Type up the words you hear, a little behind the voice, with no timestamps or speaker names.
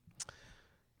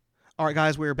All right,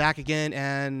 guys, we're back again,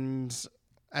 and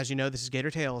as you know, this is Gator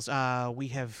Tales. We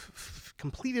have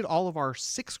completed all of our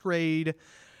 6th grade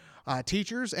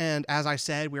teachers, and as I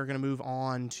said, we are going to move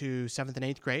on to 7th and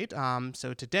 8th grade.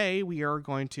 So today we are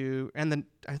going to, and then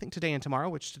I think today and tomorrow,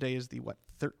 which today is the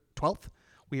 12th,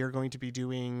 we are going to be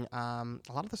doing a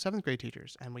lot of the 7th grade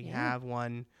teachers, and we have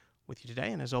one with you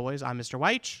today. And as always, I'm Mr.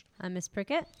 Weich. I'm Miss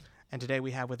Prickett. And today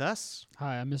we have with us.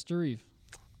 Hi, I'm Mr. Reeve.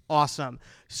 Awesome.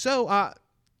 So,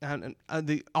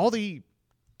 all the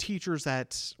teachers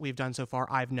that we've done so far,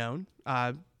 I've known.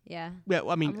 Yeah. Yeah,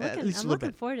 I mean, at least a I'm little looking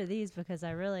bit. forward to these because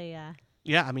I really,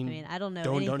 Yeah, I mean, I don't know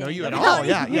don't anything know you at about all.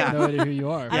 you. Yeah, I have no idea who you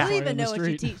are. I don't Sorry, even on the know what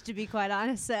you street. teach, to be quite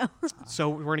honest. So. So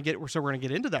we're gonna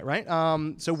get into that, right?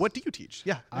 So what do you teach?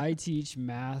 Yeah, I teach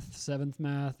math, 7th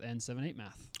math, and 7-8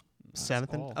 math. That's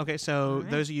 7th. all. Okay, so All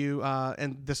right. those of you,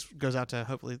 and this goes out to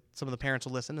hopefully some of the parents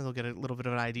will listen and they'll get a little bit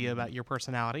of an idea about your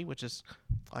personality, which is,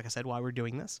 like I said, why we're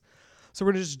doing this. So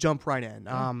we're gonna just jump right in.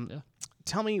 Yeah.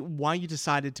 Tell me why you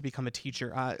decided to become a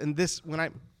teacher. And this,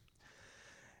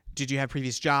 did you have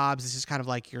previous jobs? This is kind of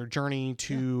like your journey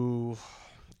to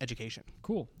education.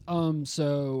 Cool.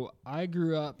 So I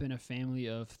grew up in a family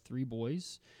of 3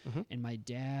 boys, Mhm. and my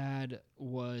dad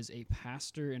was a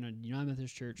pastor in a United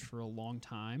Methodist church for a long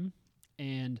time.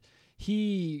 And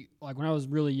he, like when I was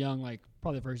really young, like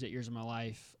probably the first 8 years of my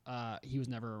life, he was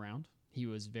never around. He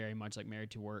was very much like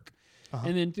married to work. Uh-huh.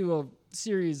 And then through a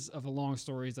series of long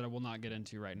stories that I will not get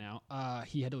into right now,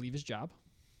 he had to leave his job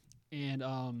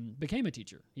and became a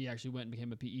teacher. He actually went and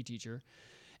became a PE teacher.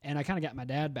 And I kind of got my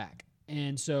dad back.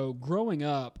 And so growing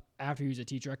up, after he was a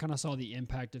teacher, I kind of saw the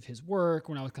impact of his work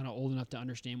when I was kind of old enough to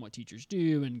understand what teachers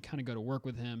do and kind of go to work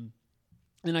with him.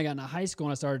 Then I got into high school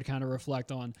and I started to kind of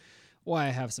reflect on why I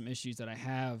have some issues that I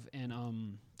have. And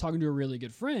talking to a really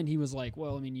good friend, he was like,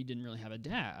 well, I mean, you didn't really have a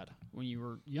dad when you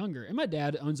were younger. And my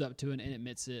dad owns up to it and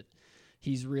admits it.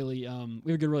 He's really, we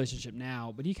have a good relationship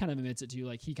now, but he kind of admits it too,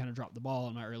 like he kind of dropped the ball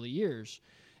in my early years.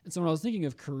 And so when I was thinking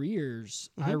of careers,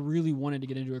 I really wanted to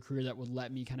get into a career that would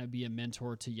let me kind of be a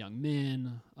mentor to young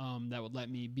men, that would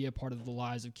let me be a part of the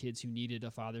lives of kids who needed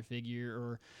a father figure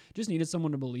or just needed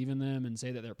someone to believe in them and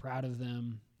say that they're proud of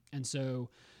them. And so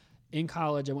in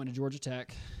college, I went to Georgia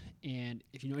Tech. And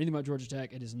if you know anything about Georgia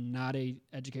Tech, it is not a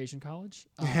education college.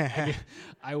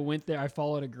 I went there. I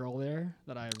followed a girl there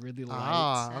that I really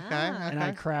liked. Okay. And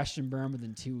I crashed and burned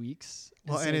within 2 weeks.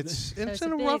 Well, and So it's a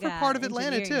in a big, rougher part of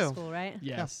Atlanta engineering too. School, right?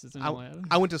 Yes, it's in I, Atlanta.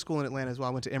 I went to school in Atlanta as well.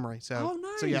 I went to Emory, so Oh,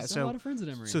 nice. so yeah, I have a lot of friends at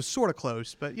Emory. so sort of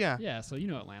close, but yeah, Yeah, so you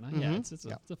know Atlanta. Yeah, it's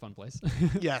a fun place.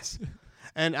 yes.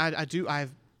 And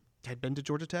I've had been to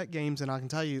Georgia Tech games, and I can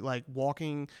tell you, like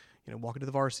walking to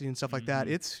the varsity and stuff like that,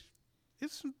 it's a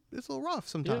little rough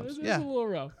sometimes. It's a little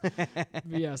rough. But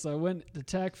yeah, so I went to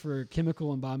Tech for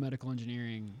chemical and biomedical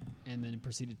engineering and then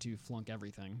proceeded to flunk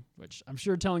everything, which I'm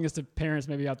sure telling us to parents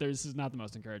maybe out there, this is not the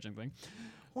most encouraging thing.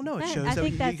 Well, no, it I shows that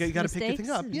think you that's got to pick your thing mistakes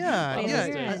up. and Yeah, failure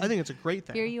yeah. and I think it's a great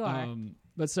thing. Here you are.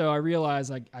 But so I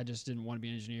realized I just didn't want to be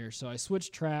an engineer. So I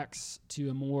switched tracks to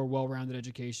a more well-rounded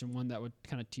education, one that would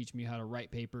kind of teach me how to write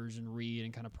papers and read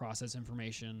and kind of process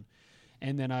information.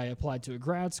 And then I applied to a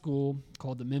grad school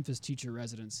called the Memphis Teacher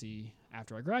Residency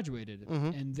after I graduated.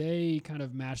 And they kind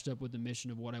of matched up with the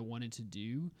mission of what I wanted to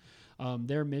do.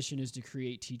 Their mission is to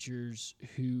create teachers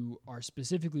who are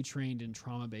specifically trained in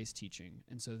trauma-based teaching.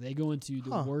 And so they go into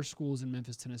the worst schools in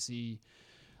Memphis, Tennessee,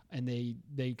 and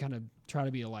they kind of try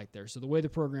to be a light there. So the way the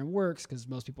program works, because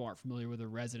most people aren't familiar with a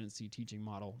residency teaching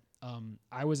model,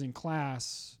 I was in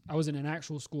an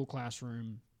actual school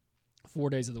classroom 4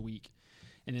 days of the week.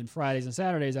 And then Fridays and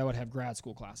Saturdays, I would have grad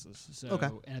school classes. So,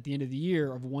 and at the end of the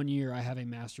year, of 1 year, I have a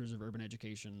Master's of Urban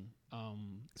Education.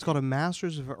 It's called a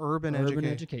Master's of Urban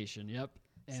Education, yep.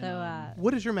 And, So,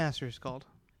 What is your master's called?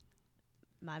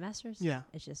 my master's? Yeah.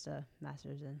 It's just a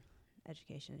master's in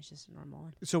education. It's just a normal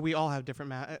one. So we all have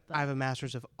different. I have a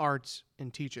Master's of Arts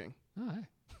in Teaching, oh, hey.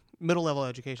 middle level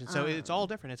education. So it's all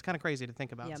different. It's kind of crazy to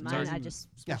think about. Yeah, sometimes. mine, I just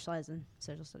specialize in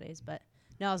social studies. But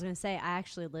no, I was going to say, I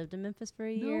actually lived in Memphis for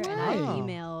a No year, way. and I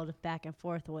emailed back and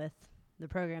forth with the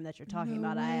program that you're talking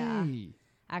No about. I way.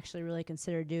 actually really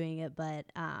considered doing it, but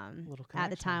Little at the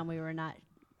connection. time we were not,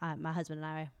 my husband and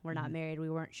I were not married. We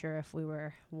weren't sure if we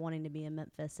were wanting to be in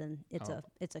Memphis, and it's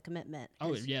a commitment. Oh,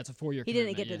 'cause yeah, it's a 4-year he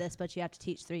commitment. didn't get yeah. to this, but you have to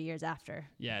teach 3 years after.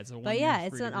 Yeah, it's a 1 But year yeah,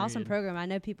 it's free an degree awesome and- program. I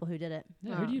know people who did it.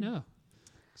 Yeah, who do you know?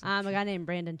 A guy named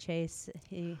Brandon Chase.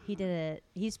 He did it.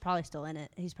 He's probably still in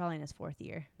it. He's probably in his 4th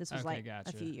year. This was Okay, like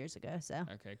gotcha. a few years ago. So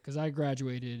Okay, because I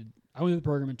graduated, I went to the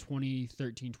program in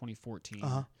 2013, 2014.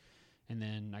 Uh-huh. And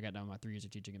then I got done with my 3 years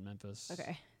of teaching in Memphis.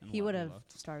 okay, and he left- would have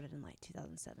left. started in like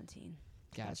 2017.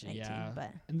 Gotcha. 2018, Yeah.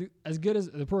 but And as good as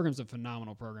the program's a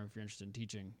phenomenal program if you're interested in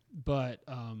teaching, but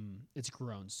it's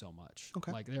grown so much.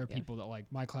 Okay. Like there are Yeah. people that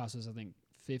like my class was I think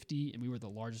 50, and we were the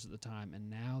largest at the time, and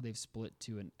now they've split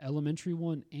to an elementary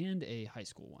one and a high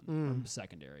school one, or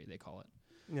secondary they call it.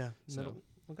 Yeah. So- middle.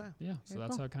 Okay. Yeah, so Very that's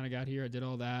cool. how I kind of got here. I did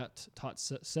all that.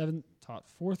 Taught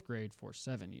fourth grade for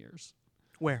 7 years.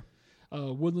 Where?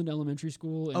 Woodland Elementary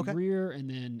School in Okay. Greer, and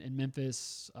then in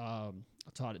Memphis, I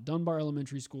taught at Dunbar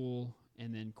Elementary School,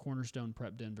 and then Cornerstone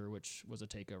Prep Denver, which was a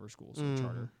takeover school, so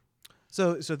charter.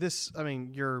 So this, I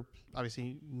mean, you're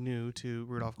obviously new to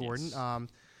Rudolph Gordon. Yes.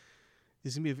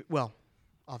 This is gonna be well,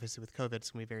 obviously with COVID,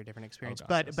 it's gonna be a very different experience. gosh,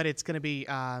 but yes. but it's gonna be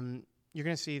you're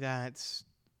gonna see that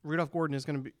Rudolph Gordon is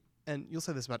gonna be, and you'll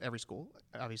say this about every school,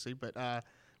 obviously, but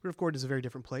Rudolph Gordon is a very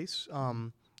different place.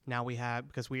 Now we have,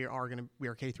 because we are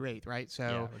K through 8th, right? So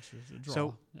Yeah, which is a draw.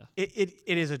 so yeah. it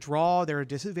is a draw. There are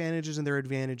disadvantages and there are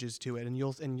advantages to it, and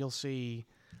you'll see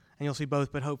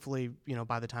both. But hopefully,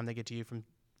 by the time they get to you from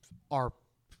our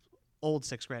old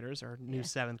 6th graders or new Yeah.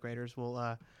 7th graders, will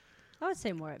I would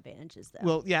say more advantages though.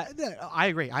 well, yeah, I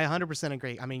agree. I 100%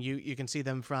 agree. I mean, you can see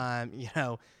them from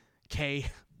K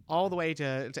all the way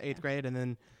to 8th grade, and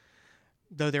then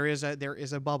though there is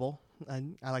a bubble,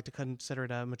 and I like to consider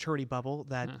it a maturity bubble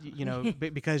that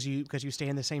because you stay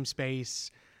in the same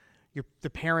space, the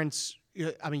parents.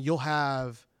 I mean, you'll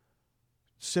have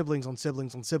siblings on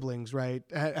siblings on siblings, right?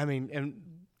 I mean,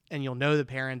 and you'll know the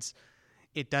parents.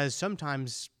 It does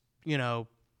sometimes,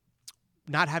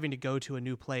 not having to go to a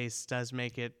new place does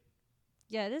make it.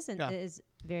 Yeah, it is. Yeah. It is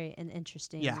very an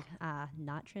interesting. Yeah.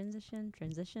 Not transition.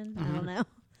 I don't know.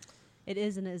 It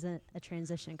is and isn't a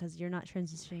transition because you're not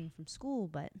transitioning from school,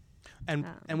 but And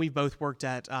we've both worked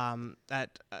at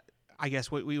I guess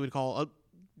what we would call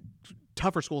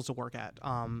tougher schools to work at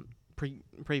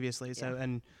previously. So Yeah.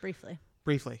 and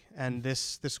briefly. and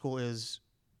this school is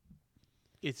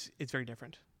it's very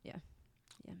different. Yeah.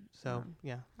 So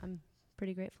yeah. I'm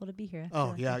pretty grateful to be here. I Oh,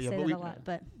 feel like yeah, I yeah, say but that we- a lot,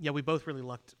 but Yeah, we both really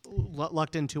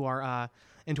lucked into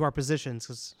our positions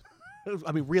because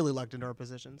I mean really lucked into our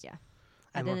positions. Yeah.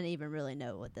 I And we're- didn't even really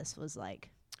know what this was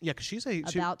like Yeah, because she's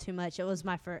about too much. It was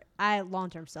my first. I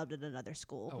long-term subbed at another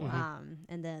school, Oh, wow.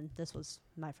 and then this was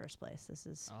my first place. This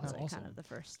is Oh, that's really kind awesome. of the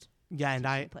first yeah, and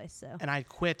I place. So and I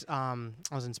quit. I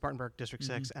was in Spartanburg District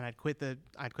 6, and I'd quit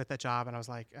that job, and I was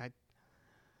like,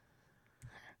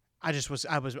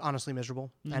 I was honestly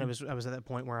miserable, and I was at that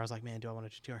point where I was like, man, do I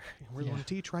want to really want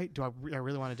to teach? Right? Do I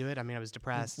really want to do it? I mean, I was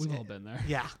depressed. We've all been there.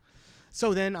 Yeah.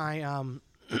 So then I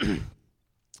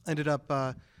ended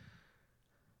up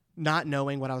not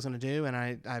knowing what I was going to do, and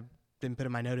I didn't put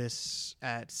in my notice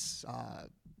at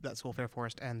that school, Fair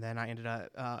Forest, and then I ended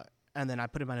up and then I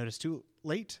put in my notice too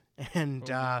late, and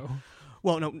Oh, no.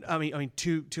 well, no, I mean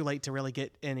too late to really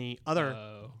get any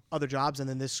other jobs, and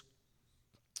then this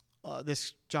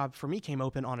job for me came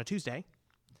open on a Tuesday.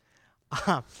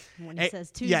 when he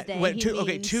says Tuesday, Yeah, he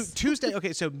means Tuesday.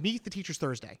 Okay, so Meet the Teachers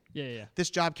Thursday. Yeah. This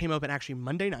job came open actually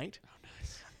Monday night.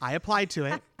 I applied to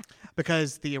it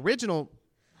because the original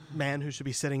man who should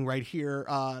be sitting right here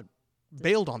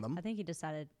bailed on them. I think he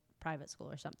decided private school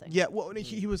or something. Yeah, well,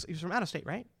 he was from out of state,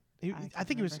 right? I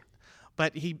think he was,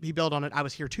 but he bailed on it. I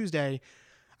was here Tuesday.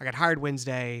 I got hired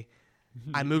Wednesday.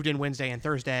 I moved in Wednesday and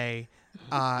Thursday,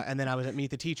 and then I was at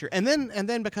Meet the Teacher. And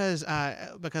then because I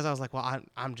was like, well,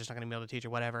 I'm just not going to be able to teach or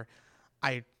whatever,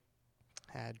 I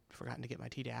had forgotten to get my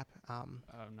TDAP. Oh,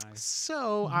 nice.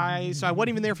 So I wasn't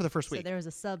even there for the first So week. there was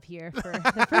a sub here for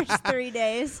the first 3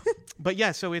 days, But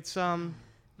yeah, so it's but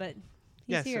he's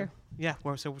yeah, here.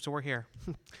 so we're here.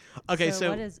 Okay, so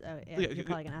what is? yeah, You're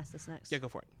probably gonna ask this next. yeah, go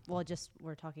for it. Well, just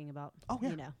we're talking about. Oh, yeah.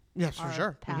 You know, Yeah, for our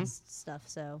sure. Mhm. past stuff.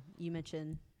 So you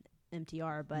mentioned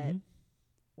MTR, but Mhm.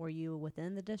 were you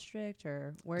within the district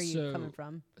or where are you coming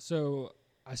from? So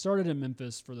I started in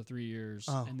Memphis for the 3 years,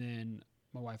 Oh. and then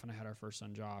my wife and I had our first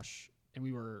son, Josh, and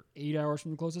we were 8 hours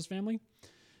from the closest family.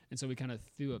 And so we kind of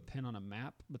threw a pin on a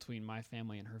map between my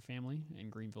family and her family,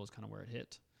 and Greenville is kind of where it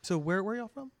hit. So where y'all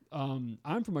from?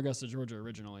 I'm from Augusta, Georgia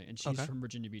originally, and she's Okay. from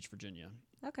Virginia Beach, Virginia.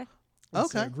 Okay, And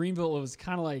so Okay. Greenville was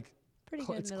kind of like pretty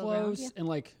good it's middle close, ground. Yeah. and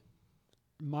like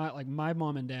my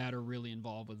mom and dad are really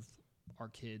involved with our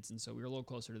kids, and so we were a little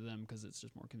closer to them because it's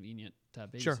just more convenient to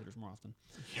have Sure. babysitters more often.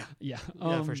 Yeah. Yeah,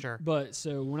 Yeah, for sure. But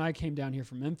so when I came down here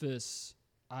from Memphis,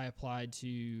 I applied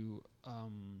to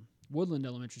Woodland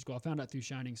Elementary School. I found out through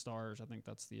Shining Stars. I think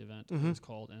that's the event it was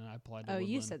called, and I applied to Oh,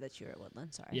 Woodland. you said that you were at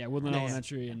Woodland. Sorry. Yeah, Woodland Yeah.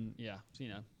 Elementary, and so, Okay.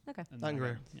 And Not then I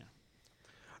great. got-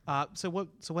 Yeah. So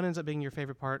what ends up being your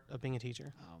favorite part of being a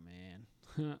teacher? Oh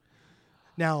man.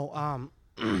 Now,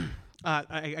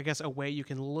 I guess a way you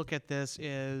can look at this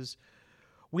is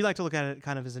we like to look at it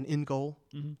kind of as an end goal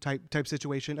type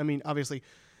situation. I mean, obviously,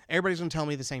 everybody's going to tell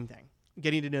me the same thing,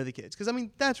 getting to know the kids. Because, I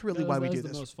mean, that's really why we do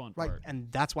this. The most fun right? part.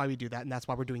 And that's why we do that, and that's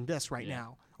why we're doing this right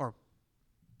now. Or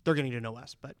they're getting to know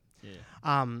us. But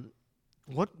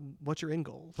what's your end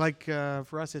goal? Like,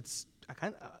 for us, it's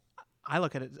I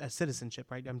look at it as citizenship,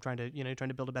 right? I'm trying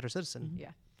to build a better citizen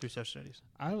through social studies.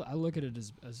 I look at it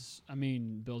as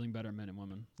building better men and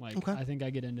women. Like, I think I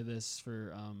get into this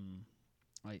for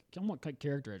like almost like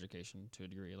character education to a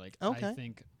degree. Like, I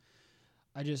think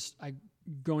I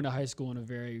going to high school in a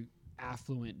very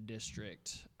affluent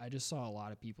district, I just saw a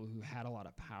lot of people who had a lot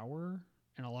of power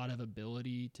and a lot of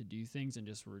ability to do things and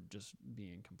were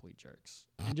being complete jerks.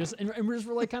 And we're just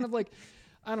like kind of like,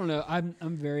 I don't know.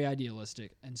 I'm very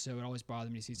idealistic, and so it always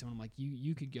bothered me to see someone like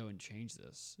you could go and change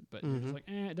this, but you're just like,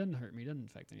 it doesn't hurt me, it doesn't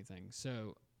affect anything.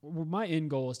 So my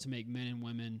end goal is to make men and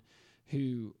women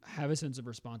who have a sense of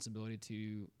responsibility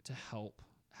to help,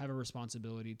 have a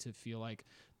responsibility to feel like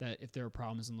that if there are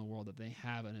problems in the world that they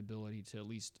have an ability to at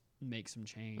least make some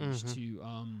change to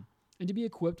and to be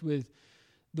equipped with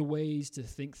the ways to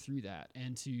think through that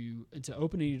and to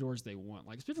open any doors they want.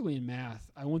 Like specifically in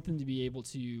math, I want them to be able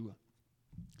to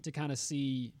kind of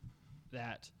see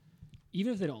that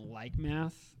even if they don't like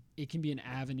math, it can be an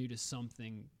avenue to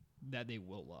something that they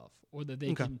will love, or that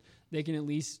they can at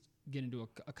least get into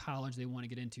a college they want to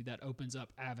get into that opens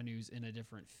up avenues in a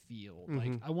different field.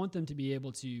 Like I want them to be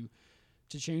able to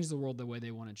change the world the way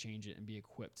they want to change it and be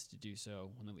equipped to do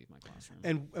so when they leave my classroom.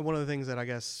 And one of the things that I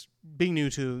guess being new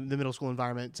to the middle school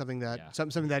environment, something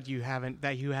that you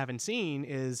haven't seen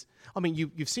is, I mean,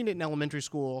 you've seen it in elementary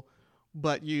school,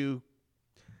 but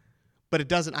it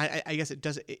doesn't. I guess it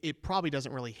does. It probably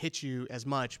doesn't really hit you as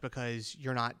much because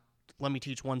you're not. Let me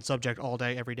teach one subject all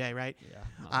day, every day, right?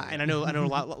 Yeah. And I know a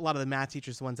lot of the math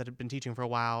teachers, the ones that have been teaching for a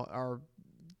while, are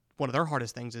one of their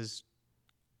hardest things is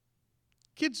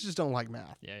kids just don't like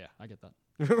math. Yeah, I get that.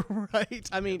 Right.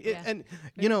 I mean,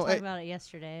 we talked about it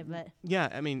yesterday, but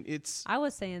I mean, it's. I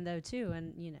was saying though too,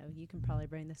 and you can probably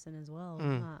bring this in as well.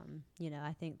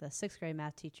 I think the 6th grade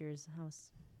math teachers. I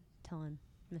was telling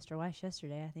Mr. Weiss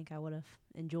yesterday, I think I would have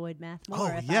enjoyed math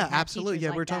more. Oh, yeah, absolutely.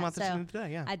 Yeah, we were talking about this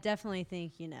today. Yeah, I definitely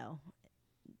think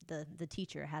the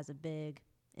teacher has a big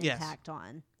impact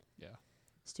on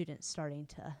students starting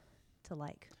to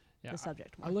like the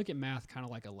subject more. I look at math kind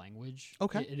of like a language.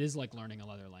 Okay, it is like learning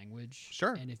another language.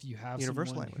 Sure. And if you have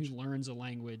universal someone language who learns a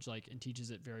language and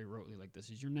teaches it very rotely, like this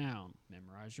is your noun,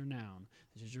 memorize your noun.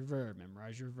 This is your verb,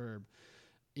 memorize your verb.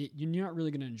 You're not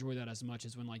really going to enjoy that as much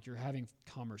as when you're having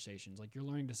conversations, you're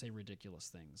learning to say ridiculous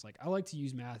things. I like to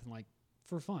use math and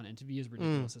for fun and to be as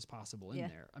ridiculous as possible in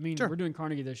there. I mean, we're doing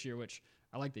Carnegie this year, which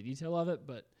I like the detail of it,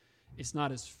 but it's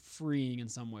not as freeing in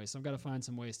some ways. So I've got to find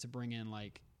some ways to bring in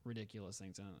ridiculous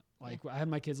things in it. I had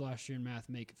my kids last year in math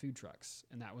make food trucks,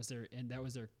 and that was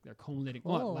their culminating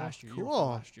last year.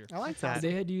 Last year. I like that.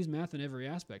 They had to use math in every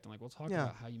aspect. I'm we'll talk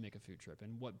about how you make a food trip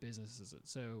and what business is it.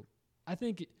 So I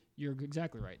think you're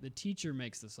exactly right. The teacher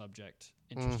makes the subject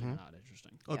interesting, not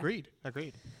interesting. Yeah.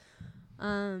 Agreed.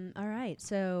 All right.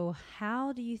 So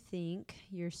how do you think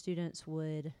your students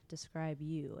would describe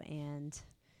you? And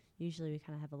usually we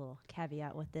kind of have a little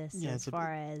caveat with this as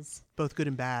far as both good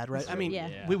and bad, right? I mean,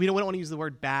 yeah. we don't want to use the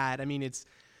word bad. I mean, it's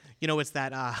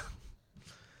that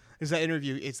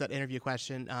interview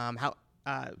question. How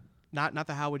not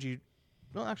the how would you?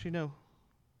 Well, actually, no.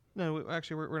 No,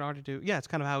 actually, we're not to do. Yeah, it's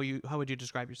kind of how would you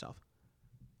describe yourself?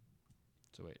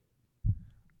 So wait, am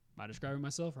I describing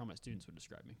myself, or how my students would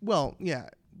describe me? Well, yeah,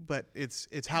 but it's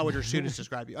how would your students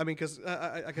describe you? I mean, because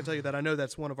I can tell you that I know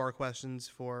that's one of our questions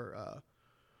for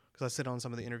because I sit on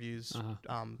some of the interviews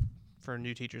for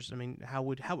new teachers. I mean, how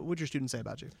would your students say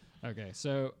about you? Okay,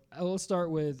 so let's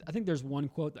start with, I think there's one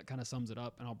quote that kind of sums it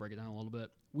up, and I'll break it down a little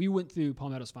bit. We went through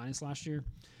Palmetto's Finest last year.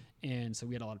 And so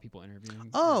we had a lot of people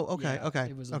interviewing. Oh, okay, okay.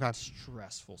 It was a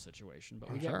stressful situation,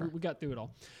 but we got through it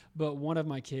all. But one of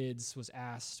my kids was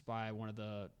asked by one of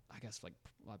the, I guess,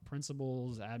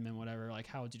 principals, admin, whatever,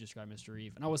 how would you describe Mr.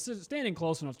 Reeve? And I was standing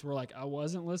close enough to where, I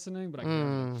wasn't listening, but I could hear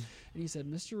him. And he said,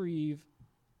 Mr. Reeve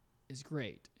is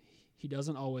great. He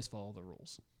doesn't always follow the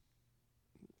rules.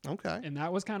 Okay. And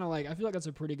that was kind of I feel like that's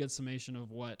a pretty good summation of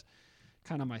what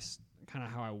kind of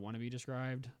how I want to be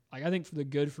described. I think for the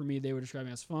good for me, they would describe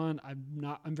me as fun.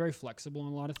 I'm very flexible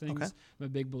in a lot of things. Okay. I'm a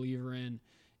big believer in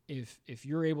if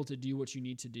you're able to do what you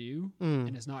need to do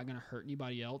and it's not going to hurt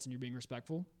anybody else and you're being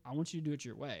respectful, I want you to do it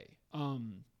your way.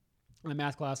 My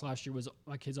math class last year was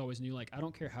my kids always knew, like, I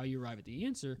don't care how you arrive at the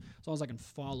answer as long as I can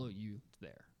follow you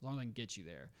there, as long as I can get you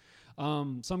there.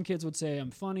 Some kids would say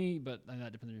I'm funny, but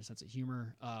that depends on your sense of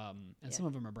humor. And some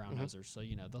of them are brown nosers, so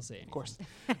they'll say anything. Of course.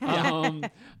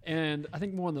 And I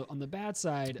think more on the bad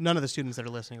side. None of the students that are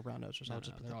listening are brown nosers.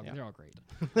 They're all great.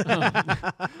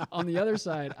 On the other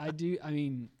side, I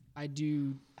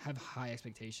do have high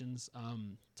expectations.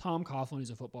 Tom Coughlin,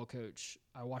 who's a football coach,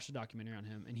 I watched a documentary on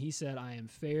him, and he said, I am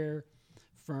fair,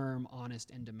 firm, honest,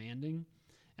 and demanding.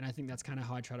 And I think that's kind of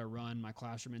how I try to run my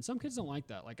classroom. And some kids don't like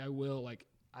that. Like,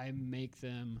 I make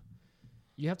them,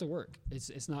 you have to work.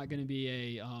 It's not going to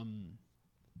be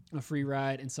a free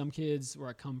ride. And some kids where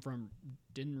I come from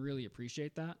didn't really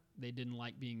appreciate that. They didn't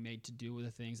like being made to do the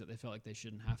things that they felt like they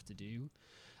shouldn't have to do.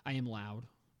 I am loud.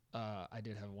 I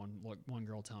did have one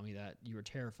girl tell me that you were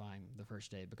terrifying the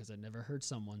first day because I'd never heard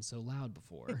someone so loud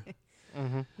before.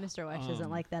 Mr. Wesh isn't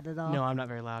like that at all. No, I'm not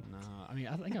very loud. No, I mean,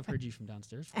 I think I've heard you from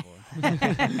downstairs before.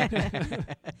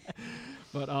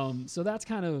 But so that's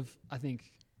kind of, I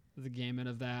think, the gamut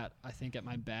of that. I think at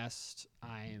my best,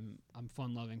 I'm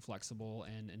fun-loving, flexible,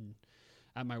 and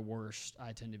at my worst,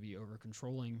 I tend to be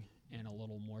over-controlling and a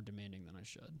little more demanding than I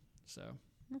should. So,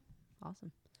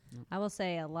 awesome. I will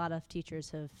say a lot of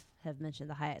teachers have mentioned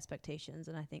the high expectations,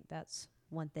 and I think that's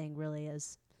one thing really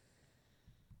is,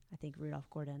 I think Rudolph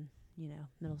Gordon,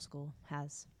 middle school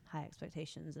has high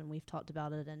expectations, and we've talked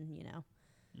about it, and,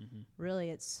 really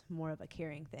it's more of a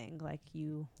caring thing. Like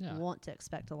you want to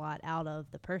expect a lot out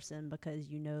of the person because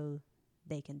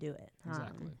they can do it.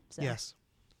 Exactly. So. Yes.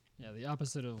 Yeah, the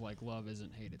opposite of like love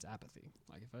isn't hate, it's apathy.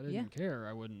 Like if I didn't care,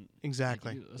 I wouldn't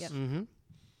exactly. do this. Yep. Mm-hmm.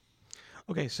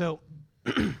 Okay, so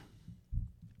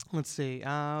let's see.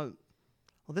 Well,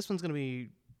 this one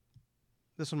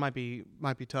might be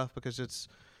tough because it's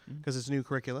new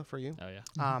curricula for you. Oh yeah.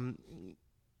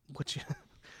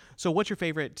 So what's your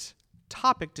favorite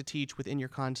topic to teach within your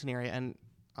content area? And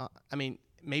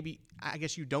I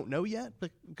guess you don't know yet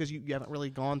because you haven't really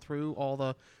gone through all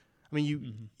the. I mean,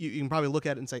 you can probably look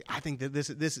at it and say, I think that this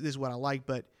is what I like,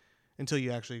 but until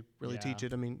you actually really teach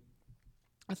it,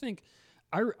 I think.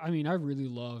 I really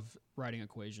love writing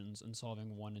equations and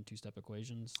solving 1- and 2-step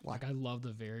equations. Wow. Like I love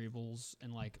the variables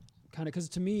and like kind of because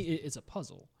to me it's a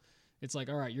puzzle. It's like,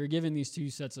 all right, you're given these two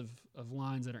sets of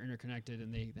lines that are interconnected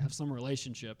and they have some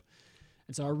relationship.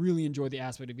 And so I really enjoy the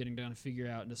aspect of getting down to figure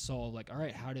out and to solve like, all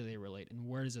right, how do they relate and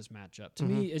where does this match up? To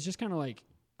me, it's just kind of like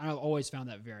I've always found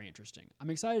that very interesting. I'm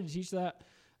excited to teach that.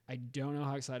 I don't know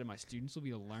how excited my students will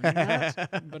be to learn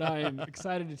that, but I am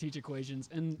excited to teach equations.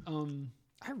 And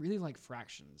I really like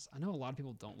fractions. I know a lot of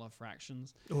people don't love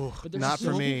fractions. Oh, not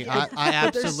for me. I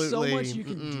absolutely. There's so much you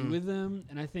can do with them,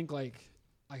 and I think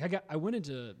I went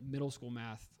into middle school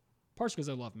math, partially because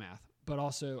I love math, but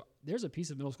also there's a piece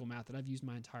of middle school math that I've used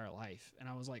my entire life, and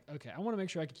I was like, okay, I want to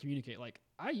make sure I can communicate. Like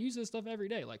I use this stuff every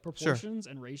day, like proportions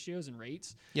and ratios and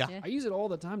rates. Yeah, I use it all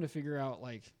the time to figure out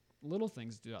like little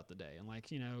things throughout the day. And like,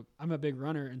 I'm a big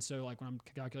runner. And so like when I'm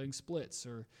calculating splits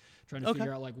or trying to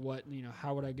figure out like what,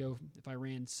 how would I go if I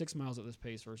ran 6 miles at this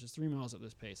pace versus 3 miles at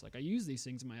this pace? Like I use these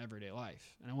things in my everyday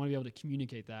life and I want to be able to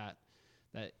communicate that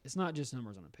it's not just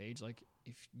numbers on a page. Like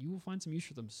if you will find some use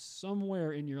for them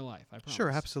somewhere in your life, I promise. Sure.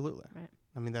 Absolutely. Right.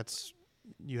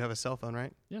 You have a cell phone,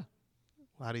 right? Yeah.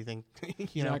 Well, how do you think,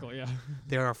 exactly. Yeah.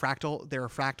 There are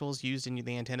fractals used in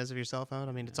the antennas of your cell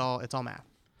phone. It's all math.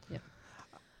 Yep.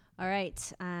 All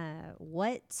right.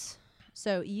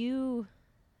 So you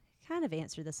kind of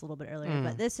answered this a little bit earlier,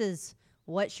 but this is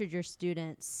what should your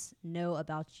students know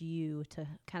about you to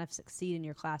kind of succeed in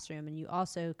your classroom? And you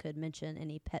also could mention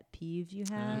any pet peeves you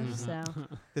have. So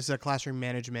this is a classroom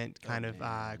management kind of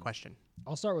question.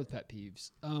 I'll start with pet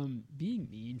peeves. Being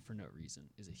mean for no reason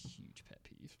is a huge pet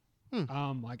peeve.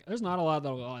 Like there's not a lot that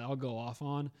I'll go off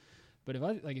on, but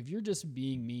if you're just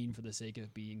being mean for the sake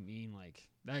of being mean, like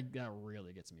that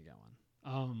really gets me going.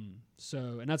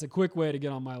 And that's a quick way to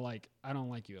get on my I don't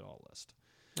like you at all list.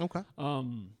 Okay.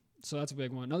 So that's a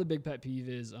big one. Another big pet peeve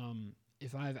is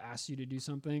if I've asked you to do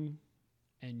something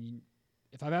and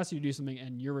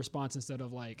your response instead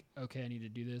of like, okay, I need to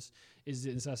do this, is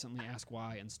to incessantly ask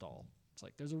why and stall. It's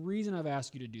like, there's a reason I've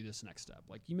asked you to do this next step.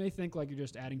 Like you may think like you're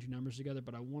just adding two numbers together,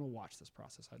 but I want to watch this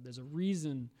process. There's a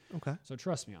reason. Okay. So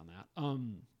trust me on that.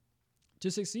 To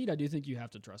succeed, I do think you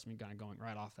have to trust me, kind of going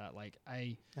right off that.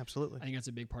 Absolutely. I think that's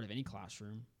a big part of any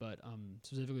classroom, but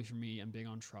specifically for me, I'm big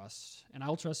on trust, and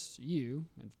I'll trust you,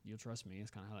 and you'll trust me. That's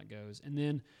kind of how that goes. And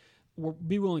then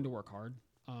be willing to work hard.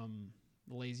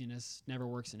 Laziness never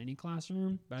works in any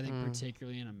classroom, but I think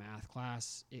particularly in a math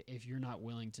class, if you're not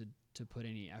willing to put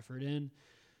any effort in,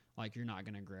 like you're not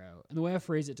going to grow. And the way I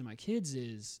phrase it to my kids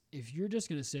is, if you're just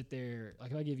going to sit there,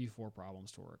 like if I give you 4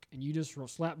 problems to work and you just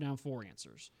slap down 4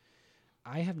 answers,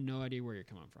 I have no idea where you're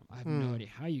coming from. I have no idea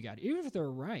how you got it. Even if they're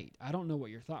right, I don't know what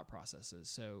your thought process is.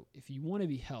 So if you want to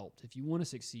be helped, if you want to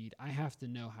succeed, I have to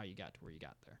know how you got to where you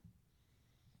got there.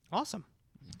 Awesome.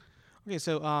 Okay,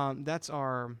 so that's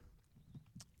our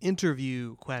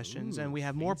interview questions, and we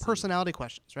have more personality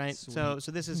questions, right? Sweet. So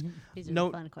this is These are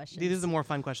the fun questions. These are the more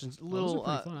fun questions. Those are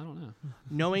pretty fun. I don't know.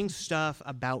 Knowing stuff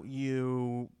about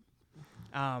you.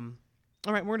 All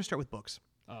right, we're gonna start with books.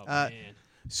 Oh man.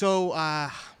 So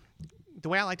the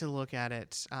way I like to look at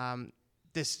it,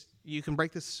 this you can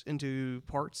break this into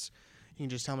parts. You can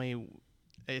just tell me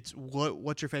it's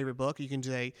what's your favorite book. You can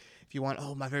say if you want,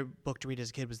 my favorite book to read as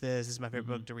a kid was this. This is my favorite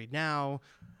book to read now.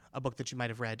 A book that you might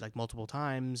have read like multiple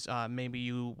times. Maybe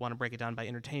you want to break it down by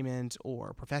entertainment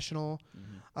or professional.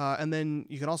 And then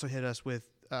you can also hit us with,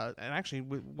 and actually,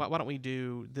 why don't we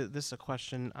do, this is a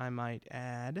question I might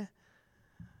add,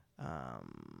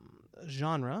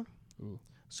 genre. Ooh.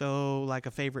 So like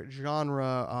a favorite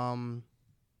genre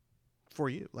for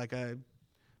you, like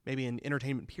maybe an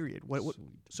entertainment period.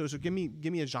 So give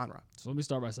me a genre. So let me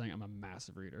start by saying I'm a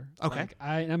massive reader. Okay. Like,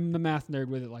 I'm the math nerd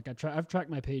with it. Like I've tracked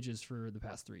my pages for the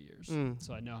past 3 years,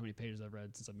 so I know how many pages I've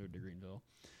read since I moved to Greenville.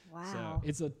 Wow. So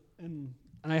it's and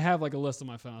I have like a list on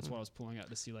my phone. That's what I was pulling out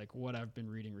to see like what I've been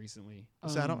reading recently.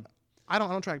 So I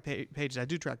don't track pages. I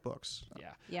do track books.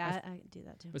 Yeah. Yeah, I do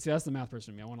that too. But see, that's the math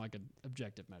person in me. I want like an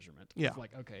objective measurement. Yeah. Of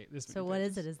like, okay, this. So what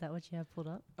is it? Is that what you have pulled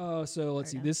up? So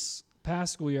let's see. enough. This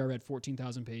past school year, I read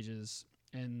 14,000 pages,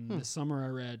 and this summer I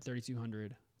read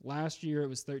 3,200. Last year it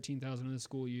was 13,000 in the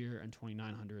school year and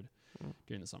 2,900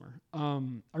 during the summer.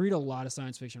 I read a lot of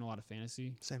science fiction, a lot of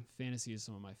fantasy. Same. Fantasy is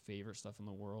some of my favorite stuff in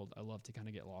the world. I love to kind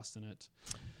of get lost in it.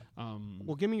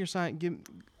 Well, give me your sign.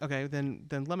 Okay, then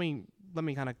let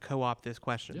me kind of co-opt this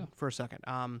question for a second.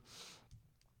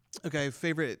 Okay,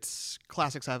 favorite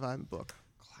classic sci-fi book.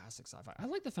 Classic sci-fi. I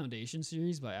like the Foundation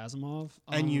series by Asimov.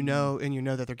 And you know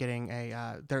that they're getting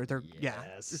a they're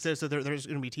Yes. So there's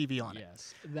going to be TV on it.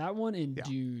 Yes, that one and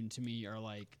Dune to me are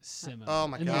like similar. Oh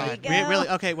my And god! There you go. Really?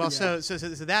 Okay. Well, so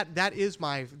that is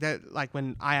my like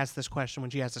when I asked this question, when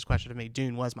she asked this question to me,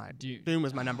 Dune was my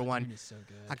number one. Dune is so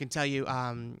good. I can tell you,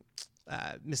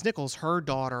 Miss Nichols, her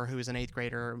daughter, who is an 8th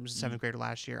grader, was a 7th grader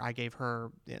last year. I gave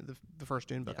her the first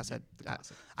Dune book. I said,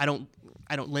 I don't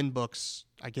lend books.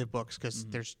 I give books because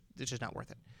it's just not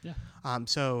worth it. Yeah.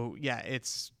 So yeah,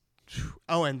 it's.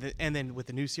 Oh, and then with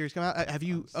the new series coming out, have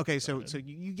you? Okay, so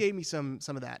you gave me some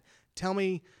of that. Tell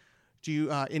me, do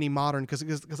you any modern?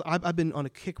 Because I've been on a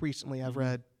kick recently. I've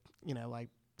read, like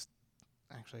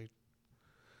actually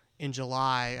in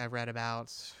July I read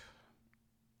about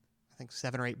I think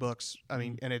 7 or 8 books. I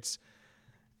mean,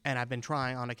 and I've been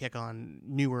trying on a kick on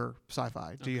newer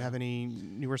sci-fi. Do you have any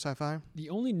newer sci-fi? The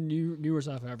only newer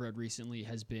sci-fi I've read recently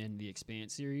has been the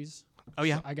Expanse series. Oh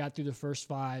yeah. So I got through the first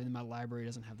 5, and my library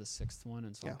doesn't have the 6th one,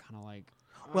 and so I'm kind of like.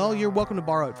 Well, you're welcome to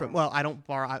borrow it from. Well, I don't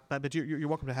borrow, but you're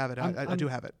welcome to have it. I do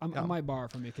have it. I might borrow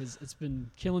from you because it's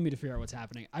been killing me to figure out what's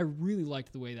happening. I really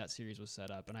liked the way that series was set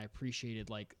up, and I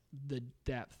appreciated like the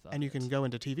depth of and you it. can go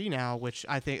into TV now, which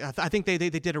I think they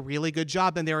did a really good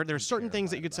job. And there are certain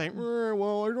things that you could say,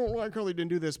 well, I don't like how they didn't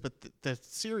do this, but the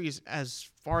series, as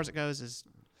far as it goes, is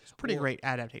pretty great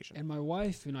adaptation. And my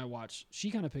wife and I watch. She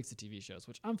kind of picks the TV shows,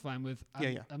 which I'm fine with.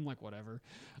 I'm like whatever.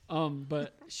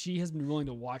 But she has been willing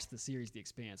to watch the series, The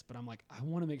Expanse. But I'm like, I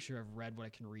want to make sure I've read what I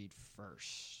can read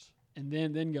first, and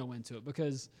then go into it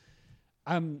because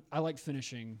I like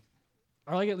finishing.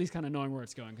 I like at least kind of knowing where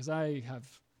it's going because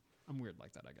I'm weird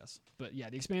like that, I guess. But yeah,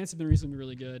 The Expanse has been recently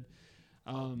really good.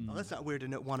 That's not weird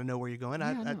to want to know where you're going.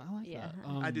 I like that.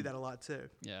 I do that a lot too.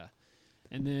 Yeah,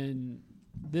 and then.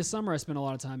 This summer, I spent a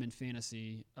lot of time in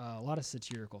fantasy, a lot of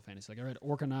satirical fantasy. Like I read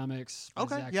Orconomics by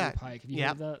Zachary Pike. Have you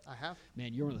heard of that? I have.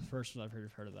 Man, you're one of the first ones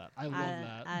I've heard of that. I love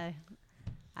that.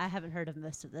 I haven't heard of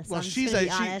most of this. Well, she's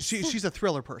a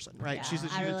thriller person, right? Yeah,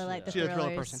 I really like the thrillers. A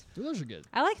thriller person. Thrillers are good.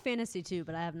 I like fantasy too,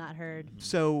 but I have not heard.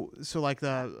 So like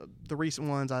the recent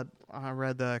ones, I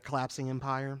read the Collapsing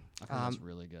Empire. I think that's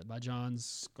really good by John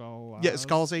Scalzi. Yeah,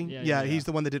 Scalzi. Yeah, he's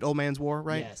the one that did Old Man's War,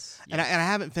 right? Yes. And I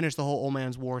haven't finished the whole Old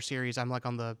Man's War series. I'm like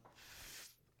on the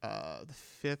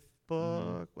 5th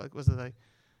book. Like was it the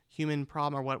Human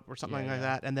Problem or something like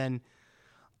that? And then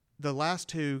the last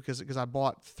 2, because I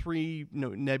bought 3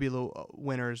 Nebula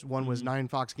winners. One was Nine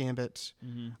Fox Gambit,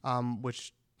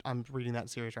 which I'm reading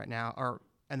that series right now,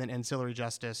 and then Ancillary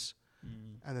Justice,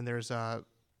 and then there's and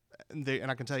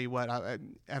I can tell you what,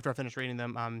 after I finish reading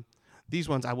them, these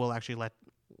ones I will actually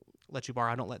let you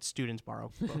borrow. I don't let students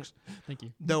borrow books. Thank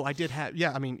you. Though I did have,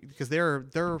 I mean, because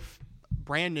they're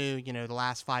brand new, the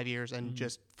last 5 years, and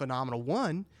just phenomenal.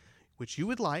 One, which you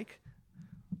would like.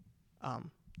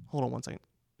 Hold on one second.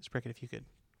 Ms. Prickett, if you could.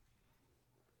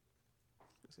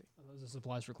 Are those the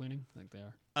supplies for cleaning? I think they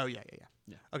are. Oh, yeah.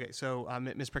 Okay, so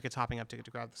Ms. Prickett's hopping up to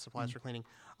grab the supplies for cleaning.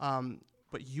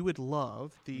 But you would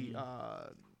love the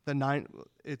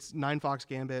Nine Fox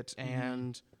Gambit,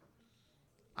 and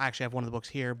I actually have one of the books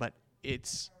here, but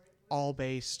it's all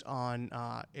based on,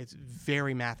 it's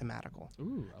very mathematical.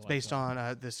 Ooh, it's based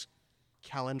on this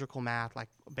calendrical math, like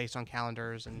based on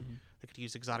calendars, and they could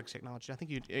use exotic technology. I think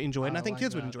you'd enjoy it, and I think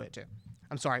kids would enjoy it too.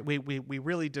 I'm sorry, we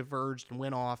really diverged and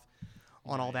went off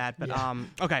on all that, but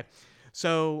okay.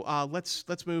 So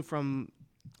let's move from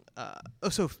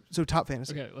so top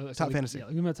fantasy. Okay, top fantasy. Yeah,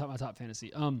 let me talk my top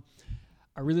fantasy. I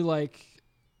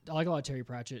like a lot of Terry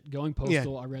Pratchett. Going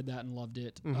Postal, I read that and loved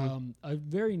it. A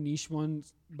very niche one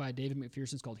by David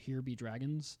McPherson is called Here Be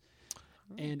Dragons.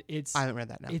 And I haven't read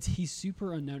that now. He's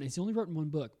super unknown. He's only written one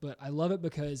book, but I love it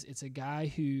because it's a guy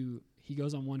who he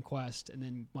goes on one quest and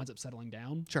then winds up settling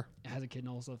down. Sure. Has a kid and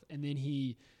all this stuff. And then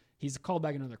he's called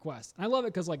back another quest. And I love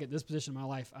it because at this position in my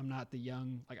life, I'm not the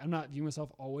young, I'm not viewing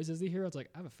myself always as the hero. It's I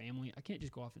have a family. I can't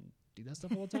just go off and do that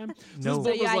stuff all the time. No,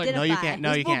 so you no, you can't.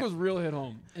 No, you can't. This book was real hit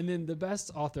home. And then the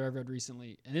best author I've read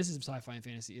recently, and this is sci-fi and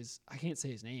fantasy, is I can't say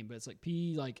his name, but it's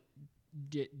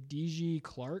D.G.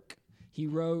 Clark. He's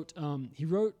written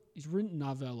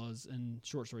novellas and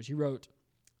short stories. He wrote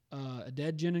A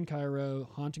Dead Gin in Cairo,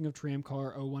 Haunting of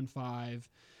Tramcar 015,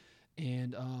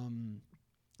 and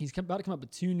he's about to come up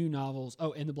with 2 new novels.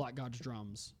 Oh, and The Black God's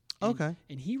Drums. Okay.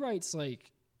 And he writes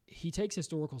he takes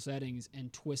historical settings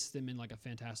and twists them in a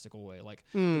fantastical way.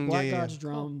 The Black God's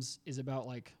Drums is about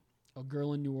a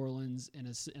girl in New Orleans in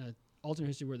a alternate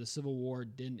history where the Civil War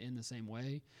didn't end the same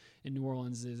way. In New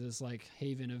Orleans is this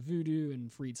haven of voodoo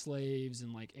and freed slaves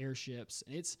and airships.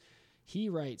 And he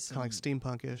writes kind of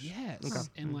steampunkish. Yes. Okay.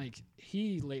 And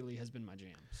he lately has been my jam.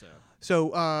 So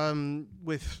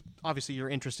with obviously your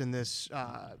interest in this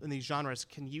in these genres,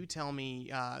 can you tell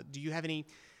me do you have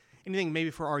anything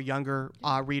maybe for our younger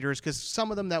readers, because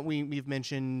some of them that we've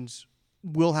mentioned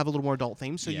will have a little more adult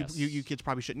themes, so you kids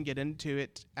probably shouldn't get into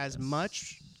it as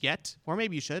much yet, or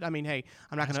maybe you should. I mean, hey,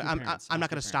 I'm not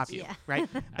gonna stop you, right?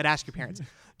 But ask your parents.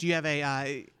 Do you have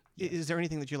is there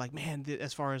anything that you're man,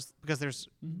 as far as, because there's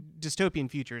dystopian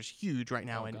future is huge right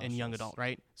now in young adult,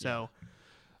 right? So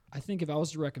I think if I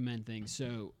was to recommend things,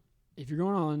 so if you're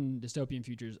going on dystopian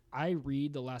futures, I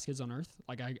read The Last Kids on Earth.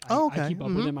 I keep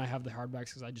up with them. I have the hardbacks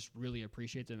because I just really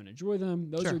appreciate them and enjoy them.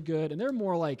 Those are good, and they're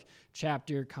more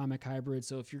chapter comic hybrid.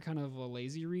 So if you're kind of a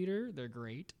lazy reader, they're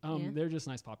great. They're just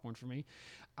nice popcorn for me.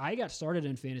 I got started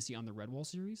in fantasy on the Redwall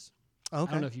series. Okay.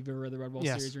 I don't know if you've ever read the Redwall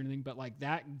series or anything, but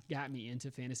that got me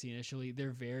into fantasy initially.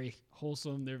 They're very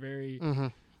wholesome. They're very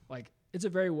it's a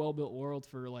very well built world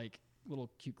for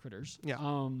little cute critters. Yeah.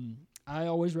 I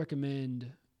always recommend.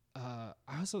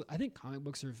 I think comic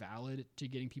books are valid to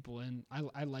getting people in.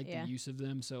 I like the use of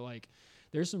them. So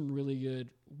there's some really good,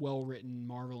 well written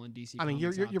Marvel and DC. I mean,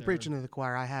 you're preaching to the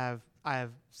choir. I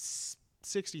have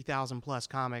 60,000 plus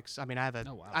comics. I mean, I have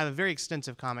a very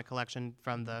extensive comic collection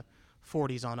from the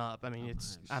 40s on up. I mean,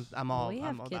 nice. I'm all. We have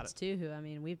I'm all kids too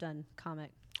who we've done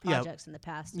comic projects in the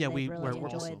past. Yeah, we really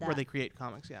enjoyed that. Where they create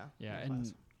comics. Yeah. Yeah,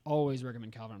 and always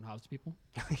recommend Calvin and Hobbes to people.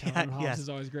 Calvin and Hobbes is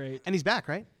always great. And he's back,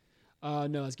 right?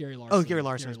 No, it's Gary Larson. Oh, Gary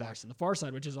Larson's back. The Far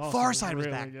Side, which is awesome. Far Side was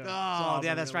really back. Good. Oh,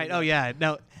 yeah, that's right. Good. Oh, yeah.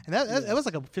 No, and that was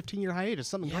a 15-year hiatus,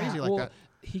 something crazy like that.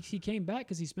 He came back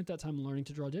because he spent that time learning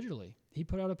to draw digitally. He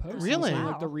put out a post. Really?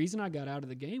 Wow. The reason I got out of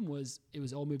the game was it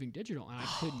was all moving digital, and I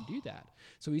couldn't do that.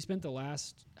 So he spent the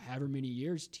last however many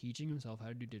years teaching himself how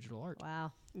to do digital art.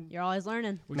 Wow. You're always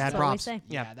learning. Mad props.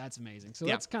 Yeah, that's amazing. So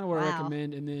that's kind of what I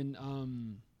recommend. And then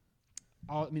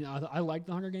I like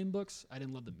the Hunger Game books. I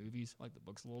didn't love the movies. I like the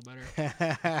books a little better.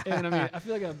 And I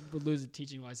feel like I would lose a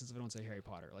teaching license if I don't say Harry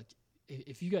Potter.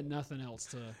 If you got nothing else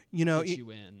to get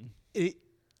you in.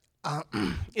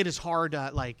 It is hard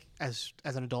as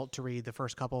an adult to read the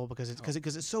first couple because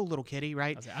it's so little kiddie,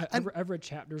 right? I've read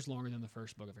chapters longer than the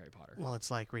first book of Harry Potter. Well, it's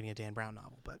like reading a Dan Brown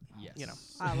novel, but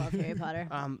I love Harry Potter.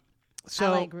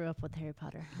 So I grew up with Harry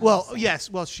Potter. Well, yes.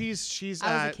 Well, she's.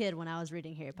 I was a kid when I was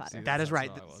reading Harry Potter. That is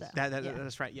right.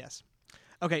 That's right. Yes.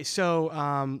 Okay, so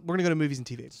we're gonna go to movies and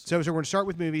TV. So we're gonna start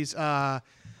with movies.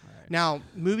 Now,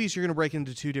 movies you're gonna break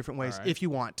into 2 different ways if you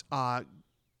want.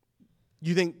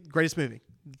 You think greatest movie?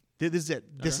 This is it.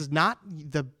 This is not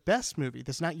the best movie.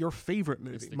 This is not your favorite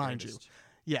movie, mind you.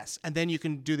 Yes, and then you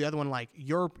can do the other one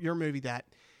your movie that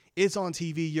is on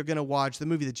TV. You're going to watch the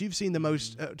movie that you've seen the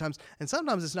most times, and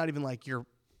sometimes it's not even your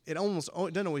it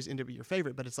doesn't always end up being your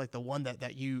favorite, but it's like the one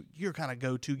that you're kind of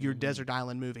go to your desert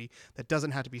island movie that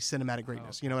doesn't have to be cinematic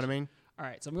greatness. You know what I mean? All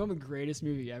right, so I'm going with greatest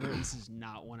movie ever. This is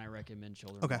not one I recommend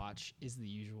children watch. Is The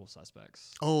Usual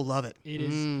Suspects. Oh, love it. It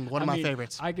is one of my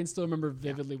favorites. I can still remember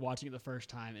vividly watching it the first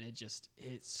time, and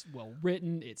it's well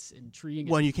written. It's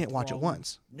intriguing. Well, you can't watch it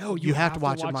once. No, you have to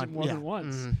watch it more than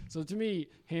once. So to me,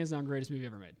 hands down, greatest movie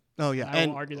ever made. Oh yeah, I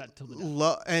will argue that till the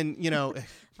death. And you know,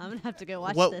 I'm gonna have to go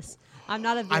watch this. I'm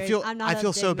not a very. I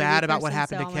feel so bad about what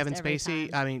happened to Kevin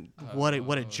Spacey. I mean, what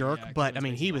a jerk. Yeah, but I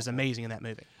mean, he was amazing in that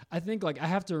movie. I think I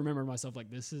have to remember myself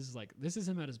this is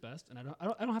him at his best, and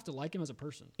I don't have to like him as a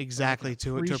person. Exactly,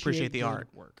 to appreciate the art.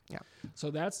 Work. Yeah. So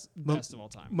that's best of all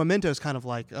time. Memento's kind of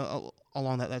like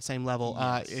along that same level.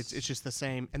 Yes. It's just the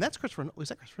same, and that's Christopher. Was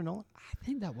that Christopher Nolan? I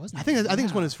think that was. I think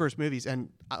it's one of his first movies, and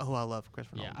I love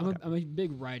Christopher Nolan. Yeah, I'm a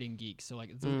big writing geek, so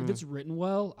if it's written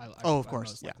well, I of course,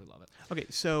 most likely love it. Okay,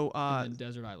 so and then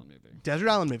Desert Island movie. Desert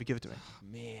Island movie, give it to me.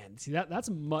 Oh, man, see that's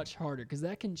much harder because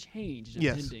that can change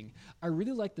depending. Yes. I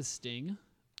really like The Sting.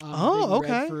 Big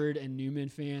Redford and Newman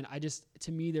fan.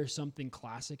 To me, there's something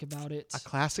classic about it. A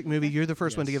classic movie. You're the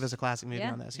first one to give us a classic movie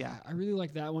on this. Yeah, I really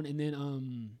like that one. And then,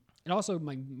 and also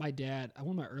my dad.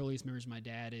 One of my earliest memories of my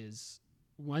dad is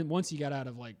once he got out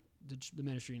of the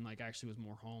ministry and actually was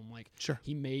more home. Sure.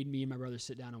 He made me and my brother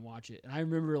sit down and watch it. And I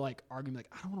remember arguing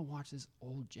I don't want to watch this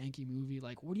old janky movie.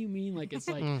 What do you mean? It's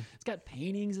it's got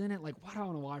paintings in it. Why do I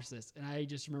want to watch this? And I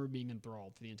just remember being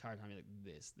enthralled for the entire time.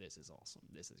 This is awesome.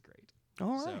 This is great.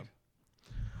 All right.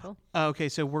 Cool. Okay,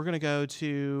 so we're gonna go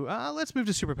to let's move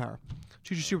to superpower.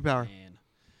 Choose your superpower. Man.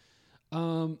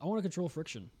 I want to control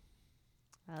friction.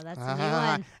 Oh, that's a new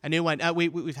one. A new one.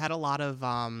 We've had a lot of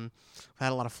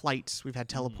flights. We've had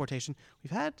teleportation.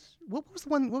 We've had what was the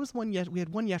one? What was the one? We had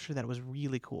one yesterday that was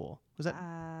really cool. Was that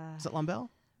Lombell?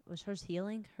 Was hers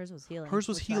healing? Hers was healing. Hers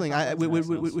was healing.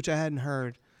 Which I hadn't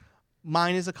heard.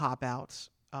 Mine is a cop out.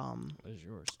 What is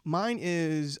yours? Mine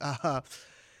is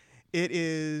it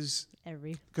is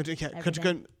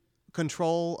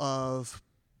control of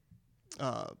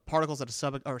particles at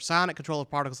sonic control of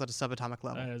particles at a subatomic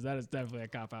level. That is definitely a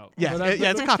cop out. Yeah,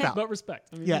 it's a cop out. But respect.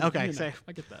 I mean, yeah, okay.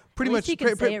 I get that. Pretty much. He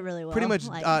can say it really well. Pretty much,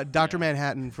 Dr.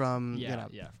 Manhattan from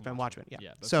from Watchmen.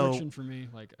 Yeah. But friction for me,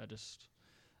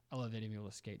 I love being able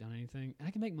to skate down anything, and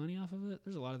I can make money off of it.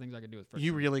 There's a lot of things I could do with friction.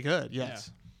 You really could.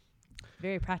 Yes. Yeah.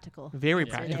 Very practical. Very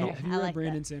practical. Have you read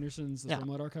Brandon Sanderson's The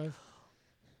Stormlight Archive?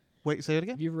 Wait, say it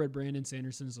again. Have you ever read Brandon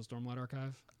Sanderson's The Stormlight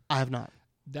Archive? I have not.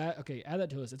 Add that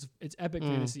to the list. It's epic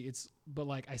fantasy. But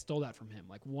I stole that from him.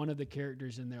 One of the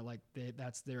characters in there,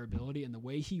 that's their ability, and the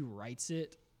way he writes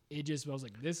it, it just was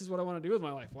this is what I want to do with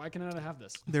my life. Why can I not have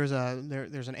this? There's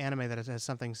an anime that has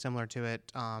something similar to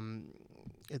it.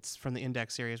 It's from the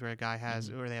Index series where a guy has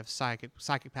where they have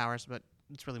psychic powers, but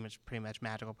it's really pretty much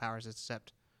magical powers,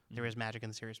 except there is magic in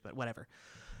the series, but whatever.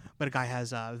 But a guy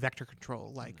has vector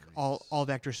control, all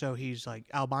vector, so he's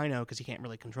albino because he can't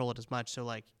really control it as much.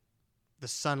 So the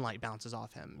sunlight bounces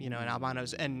off him, and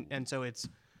albinos, and so it's,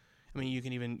 you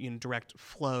can even direct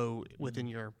flow within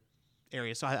your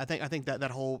area. So I think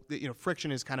that whole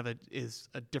friction is kind of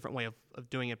a different way of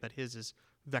doing it, but his is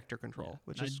vector control,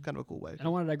 which is kind of a cool way. And I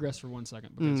want to digress for 1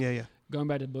 second. Going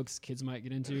back to books kids might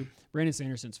get into, Brandon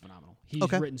Sanderson's phenomenal.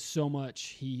 He's written so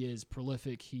much. He is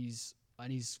prolific. He's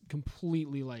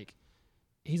completely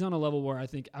he's on a level where I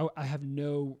think I have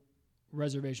no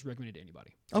reservation recommended to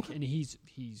anybody. Okay. And he's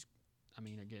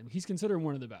considered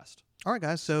one of the best. All right,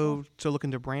 guys. So look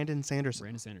into Brandon Sanderson.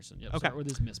 Brandon Sanderson. Yep. Okay. Start with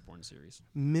his Mistborn series.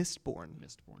 Mistborn.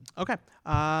 Okay.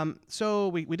 So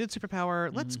we did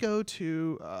superpower. Let's go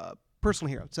to personal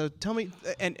hero. So tell me,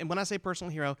 and when I say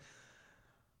personal hero,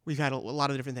 we've had a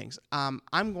lot of different things.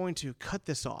 I'm going to cut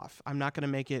this off. I'm not going to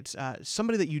make it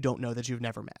somebody that you don't know, that you've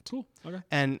never met. Cool. Okay.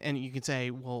 And you can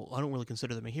say, well, I don't really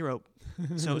consider them a hero.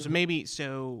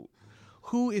 So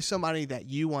who is somebody that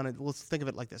you want to? Let's think of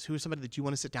it like this: who is somebody that you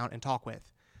want to sit down and talk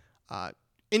with?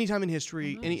 Anytime in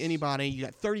history, anybody. You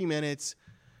got 30 minutes.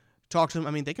 Talk to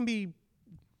them. They can be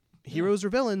heroes or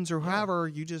villains or however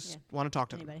you just want to talk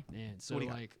to them. Man, so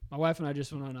my wife and I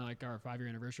just went on our 5-year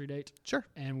anniversary date. Sure.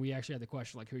 And we actually had the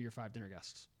question who are your 5 dinner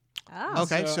guests? Oh.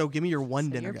 Okay, so give me your one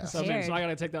dinner guest. So I got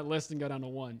to take that list and go down to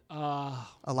one.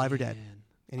 Alive or dead?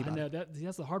 Anybody? I know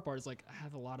that's the hard part. Is I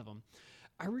have a lot of them.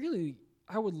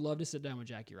 I would love to sit down with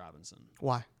Jackie Robinson.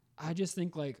 Why? I just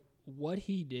think what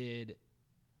he did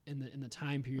in the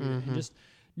time period and just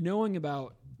knowing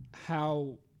about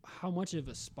how much of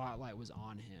a spotlight was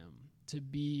on him to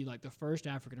be like the first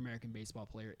African-American baseball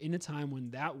player in a time when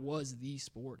that was the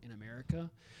sport in America,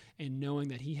 and knowing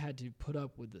that he had to put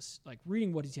up with this, like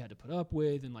reading what he had to put up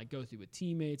with and like go through with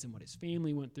teammates and what his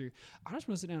family went through. I just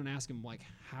want to sit down and ask him like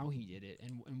how he did it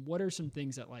and what are some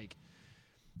things that like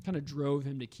kind of drove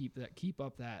him to keep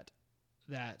up that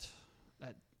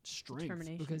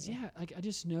strength, because like I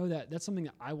just know that that's something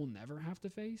that I will never have to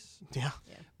face.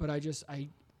 But I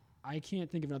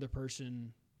can't think of another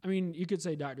person. I mean, you could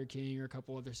say Dr. King or a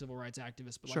couple other civil rights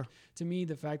activists, but like to me,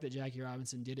 the fact that Jackie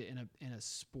Robinson did it in a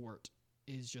sport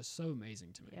is just so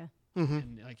amazing to me.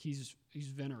 And like he's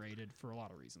venerated for a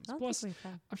lot of reasons. Plus,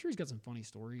 I'm sure he's got some funny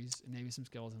stories and maybe some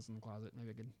skeletons in the closet. Maybe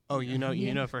I could. Oh, you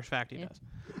know for a fact he does.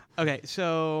 Okay,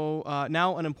 so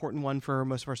now an important one for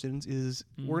most of our students is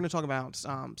we're going to talk about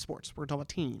sports. We're going to talk about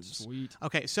teams. Sweet.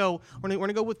 Okay, so we're going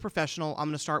to go with professional. I'm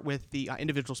going to start with the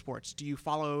individual sports. Do you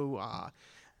follow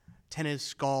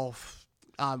tennis, golf,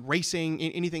 racing,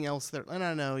 anything else? That I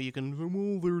don't know. You can.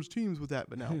 Well, there's teams with that,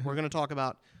 but no. We're going to talk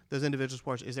about those individual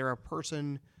sports. Is there a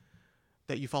person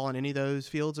that you follow in any of those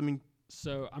fields? I mean,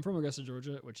 so I'm from Augusta,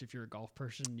 Georgia, which if you're a golf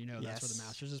person, you know that's where the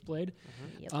Masters is played.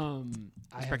 Yep. I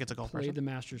have played the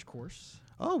Masters course.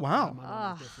 Oh, wow.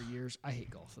 I've there for years. I hate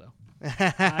golf, though.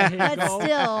 I hate golf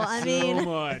still, I mean, so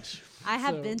much. I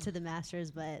have been to the Masters,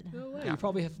 but no way. You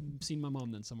probably have seen my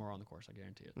mom then somewhere on the course. I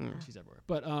guarantee it. She's everywhere.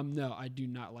 But no, I do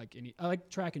not like any. I like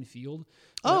track and field.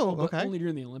 Oh, but okay. Only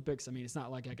during the Olympics. I mean, it's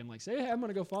not like I can like say, hey, I'm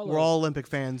gonna go follow. We're all Olympic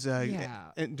fans. When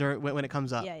it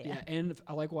comes up. Yeah. And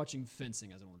I like watching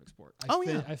fencing as an Olympic sport.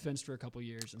 I fenced for a couple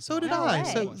years. And so did I.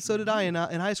 So did I in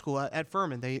high school at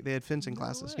Furman. They had fencing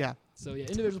classes. Yeah. So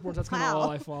individual sports. That's kind of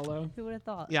all I follow. Who would have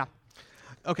thought? Yeah.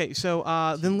 Okay, so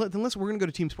then we're gonna go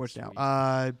to team sports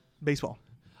now. Baseball.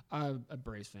 A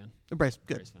Braves fan. A Braves,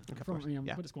 good. Braves fan. Okay,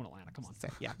 But it's going to Atlanta. Come on.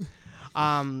 Yeah.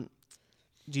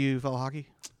 Do you follow hockey?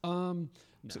 No.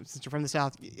 Since you're from the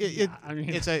South,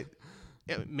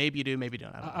 maybe you do, maybe you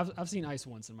don't. I've seen ice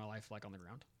once in my life, like on the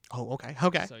ground. Oh, okay.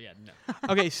 So yeah, no.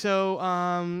 Okay,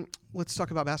 so let's talk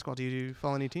about basketball. Do you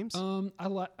follow any teams? I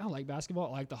like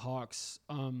basketball. I like the Hawks.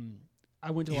 I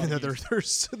went to a lot of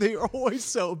games. They are always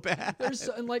so bad. And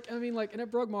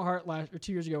it broke my heart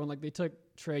 2 years ago when like they took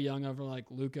Trae Young over like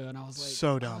Luka, and I was like,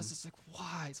 so dumb. I was just like,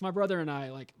 why? So my brother and I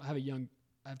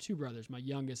I have two brothers. My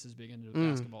youngest is big into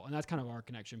basketball, and that's kind of our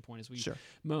connection point. Is we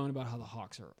moan about how the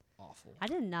Hawks are awful. I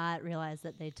did not realize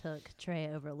that they took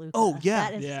Trae over Luka. Oh yeah,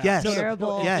 that is yes,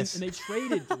 terrible. No, yes, and they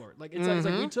traded for it. Like it's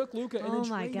like we took Luka and then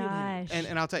traded him.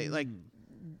 And I'll tell you, like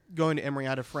going to Emory, I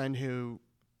had a friend who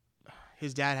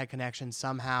his dad had connections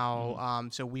somehow.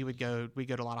 So we go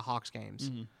to a lot of Hawks games,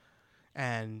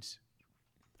 and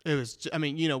it was. I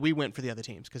mean, we went for the other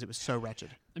teams because it was so wretched.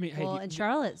 I mean, in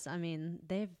Charlotte's, I mean,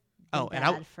 they've. And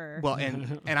I'm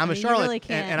a Charlotte really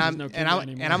and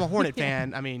I'm a Hornet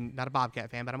fan. I mean, not a Bobcat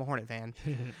fan, but I'm a Hornet fan.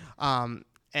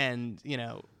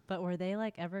 But were they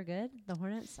like ever good? The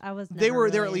Hornets? I was. They were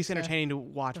at least entertaining to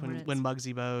watch when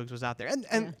Muggsy Bogues was out there,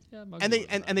 and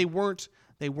they weren't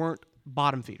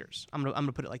bottom feeders. I'm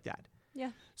gonna put it like that.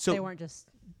 Yeah. So they weren't just.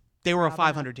 They were a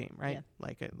 500 team, right? Yeah.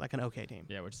 Like an okay team.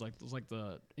 Yeah, which is like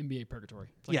the NBA purgatory.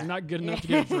 It's like you're not good enough to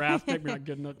get a draft pick. You're not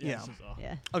good enough. Yeah.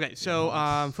 Okay,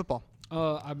 so football.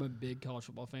 I'm a big college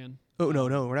football fan. Oh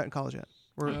no, we're not in college yet.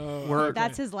 We're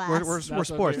that's his last. We're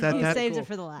sports. He saves it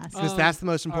for the last. Because that's the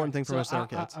most important thing for most of our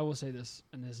kids. I will say this,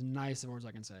 and as nice of words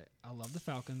I can say. I love the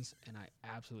Falcons, and I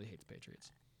absolutely hate the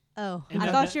Patriots. Oh, I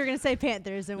thought you were going to say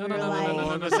Panthers, and we were like...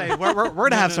 No, I'm going to say, we're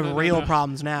going to have some real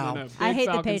problems now. No. I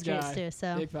hate the Patriots, too,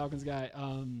 so... Big Falcons guy.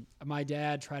 My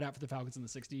dad tried out for the Falcons in the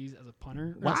 60s as a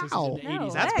punter. Wow. In the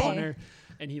 80s as a punter,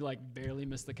 and he, barely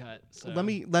missed the cut. So. Let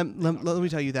me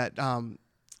tell you that, I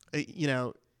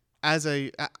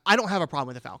don't have a problem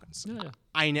with the Falcons. Yeah.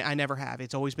 I never have.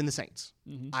 It's always been the Saints.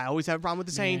 Mm-hmm. I always have a problem with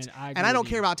the Saints, and I don't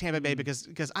care about Tampa Bay because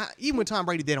even with Tom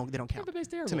Brady, they don't count Tampa Bay's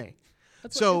terrible. to me.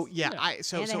 And they had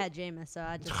Jameis, so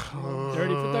I just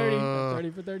 30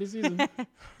 for 30 season,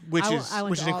 which is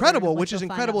incredible. Which is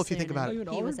incredible if you think about it.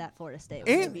 He was at Florida State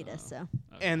when they beat us, so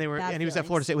and he was at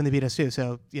Florida State when they beat us too.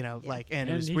 So and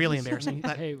it was really embarrassing.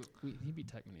 But hey, he beat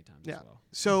Tech many times as well.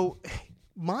 So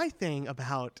my thing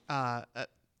about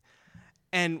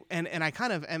and I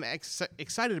kind of am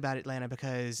excited about Atlanta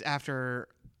because after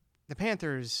the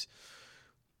Panthers'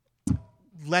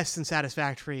 less than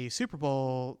satisfactory Super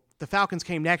Bowl, the Falcons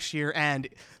came next year, and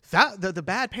the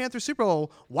bad Panthers Super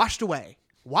Bowl washed away.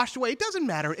 It doesn't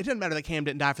matter. It doesn't matter that Cam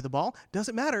didn't die for the ball. It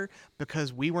doesn't matter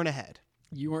because we weren't ahead.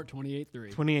 You weren't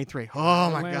 28-3. 28-3.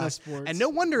 Oh my Atlanta gosh. sports. And no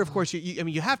wonder, of course,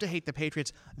 you have to hate the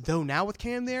Patriots. Though now with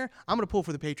Cam there, I'm going to pull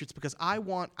for the Patriots because I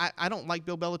don't like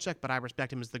Bill Belichick, but I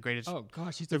respect him as the greatest. Oh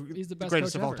gosh, he's the best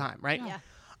greatest coach of all ever. time, right? Yeah.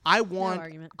 I No want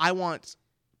argument.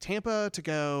 Tampa to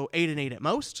go 8-8 at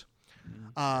most.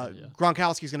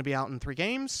 Gronkowski's going to be out in 3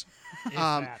 games.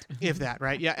 If that,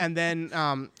 right? Yeah. And then,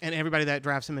 and everybody that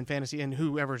drafts him in fantasy and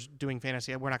whoever's doing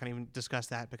fantasy, we're not going to even discuss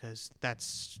that because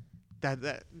that's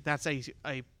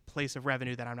a place of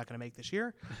revenue that I'm not going to make this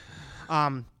year.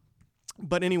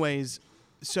 But anyways,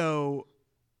 so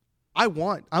I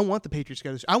want the Patriots to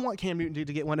go this. I want Cam Newton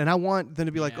to get one, and I want them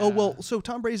to be like, oh, well, so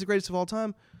Tom Brady's the greatest of all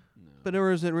time. But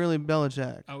or is it really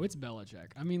Belichick? Oh, it's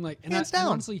Belichick. I mean, like, Hands down. And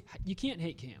honestly, you can't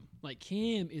hate Cam. Like,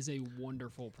 Cam is a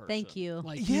wonderful person. Thank you.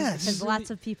 Like, Yes. Because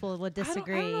lots of people would I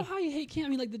disagree. don't know how you hate Cam. I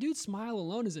mean, like, the dude's smile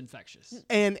alone is infectious.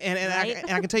 And Right?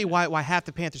 I can tell you why half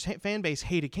the Panthers fan base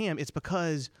hated Cam. It's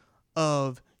because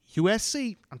of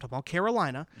USC. I'm talking about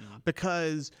Carolina,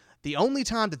 because the only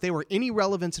time that they were any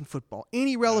relevance in football,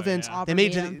 they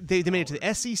made it to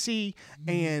the SEC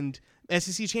and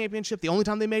SEC championship. The only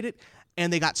time they made it,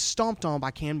 and they got stomped on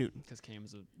by Cam Newton Because Cam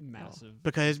is a massive.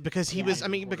 because he was. I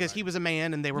mean, Quarterback. because he was a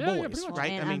man and they were Yeah, boys, pretty much.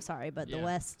 right? And I mean, I'm sorry, but the Yeah.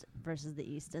 West versus the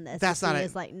East and the That's SEC not a-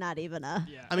 is like not even a.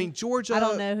 Yeah. I mean Georgia. I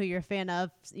don't know who you're a fan of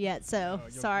yet, so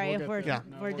you'll- sorry we'll if get we're there.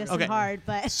 Yeah. No, we're we'll get dissing there. hard,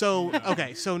 but So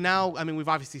okay, so now I mean we've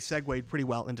obviously segued pretty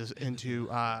well into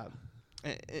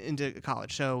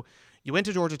college. So you went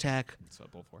to Georgia Tech. That's what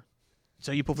I pulled for.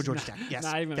 So you pulled for Georgia Tech. Yes,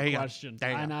 Not even there a you question. Go. There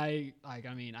you And go.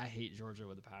 I mean, I hate Georgia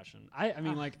with a passion. I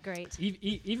mean, like, great.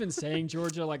 Even saying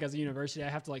Georgia, like, as a university, I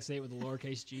have to, like, say it with a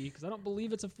lowercase g because I don't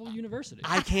believe it's a full university.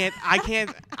 I can't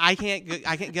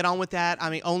get on with that. I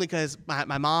mean, only because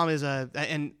my mom is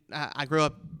I grew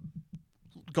up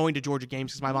going to Georgia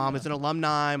games because my mom is an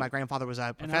alumni. My grandfather was a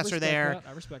And I professor respect there. that.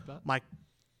 I respect that. My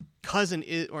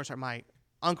my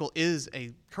uncle is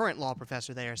a current law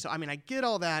professor there. So I mean, I get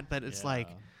all that, but it's like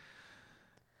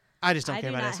I just don't I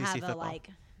care do about not SEC have football. a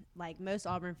like most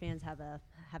Auburn fans have a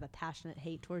passionate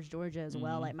hate towards Georgia as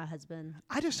well. Like my husband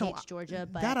I just don't hates Georgia,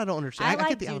 but that I don't understand. I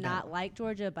get the do Alabama. not like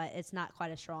Georgia, but it's not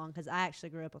quite as strong because I actually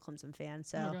grew up a Clemson fan,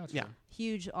 so Oh, gotcha. Yeah.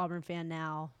 huge Auburn fan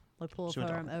now. Would pull She for went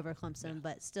to him over Clemson,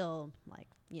 but still, like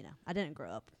I didn't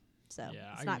grow up, so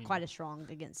Yeah, it's I not mean- quite as strong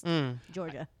against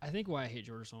Georgia. I think why I hate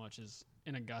Georgia so much is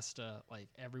in Augusta, like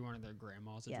everyone and their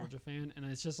grandma's a Yeah. Georgia fan, and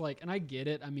it's just like, and I get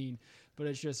it. I mean, but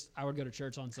it's just I would go to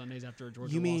church on Sundays after a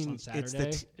Georgia You loss mean on it's the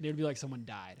Saturday, and it would be like someone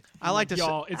died. I I'm like to s-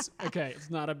 y'all. It's okay.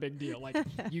 It's not a big deal. Like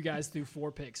you guys threw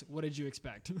 4 picks. What did you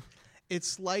expect?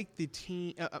 It's like the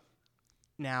team.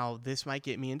 Now this might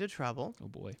get me into trouble, Oh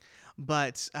boy.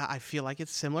 but I feel like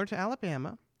it's similar to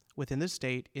Alabama. Within the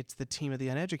state, it's the team of the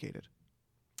uneducated.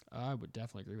 I would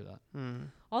definitely agree with that.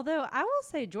 Although I will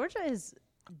say Georgia is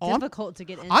Oh, difficult to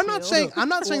get into. I'm not saying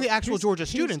the actual here's- Georgia here's-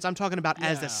 students. I'm talking about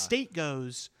as the Yeah. state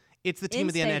goes. It's the team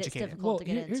of the In-state, it's uneducated. difficult. to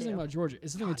get here's the thing into. about Georgia.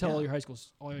 It's the thing to tell all your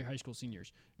high school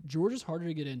seniors. Georgia's harder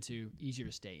to get into, easier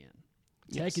to stay in.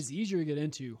 Tech Yes. is easier to get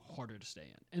into, harder to stay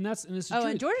in, and this is Oh,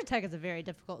 true. and Georgia Tech is a very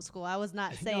difficult school. I was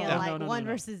not saying No, one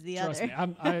no. versus the Trust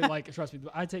other. me, trust me.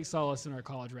 I take solace in our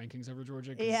college rankings over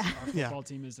Georgia because Yeah. our football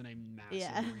team is in a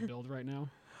massive rebuild right now.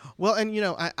 Well, and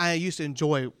I used to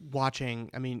enjoy watching.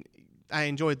 I mean, I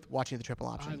enjoyed watching the triple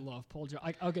I option. love Paul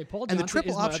Johnson. Okay, Paul And the Johnson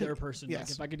triple is option- my other person. yes. Like,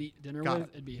 if I could eat dinner Got with,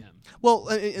 it'd be him. Well,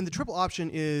 and the triple option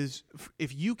is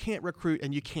if you can't recruit,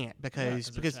 and you can't because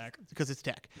 'cause they're Tech. it's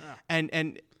Tech, Yeah.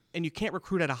 and you can't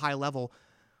recruit at a high level.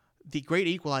 The great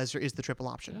equalizer is the triple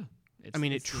option. Yeah. I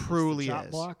mean, it it's truly the chop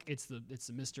is. block. It's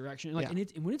the misdirection. Like, Yeah.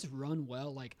 and when it's run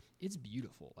well, like it's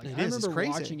beautiful. Like It I is. It's remember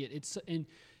crazy. watching it.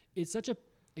 It's such a.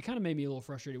 It kind of made me a little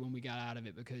frustrated when we got out of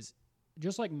it because.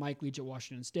 Just like Mike Leach at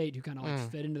Washington State, who kind of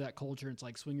like fit into that culture, it's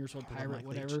like swing your sword pirate, Mike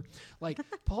whatever. Like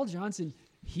Paul Johnson,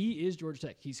 he is Georgia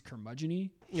Tech. He's curmudgeon-y.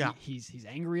 Yeah. He's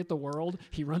angry at the world.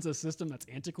 He runs a system that's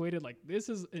antiquated. Like this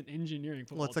is an engineering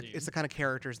football Well, team. it's the kind of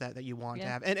characters that you want to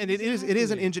Yeah. have, and it is an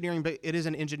Exactly.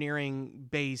 engineering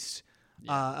based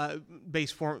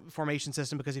formation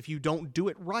system because if you don't do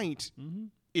it right,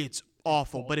 it's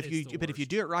awful. But if It's the you worst.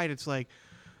 do it right, it's like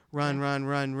run.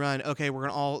 Okay, we're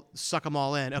gonna all suck them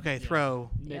all in. Okay, throw.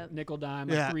 Yep. Nickel dime,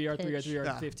 Yeah. like 3 yard, 3 yard, 3 yard,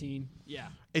 Yeah. 15. Yeah.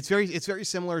 It's very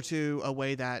similar to a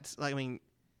way that like I mean,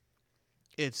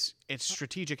 it's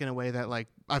strategic in a way that like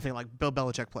I think like Bill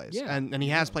Belichick plays, Yeah. and he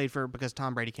has played because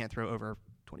Tom Brady can't throw over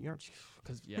 20 yards.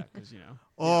 Because you know.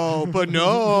 Oh, but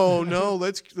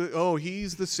no,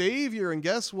 he's the savior, and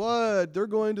guess what? They're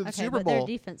going to the Okay, Super but their Bowl.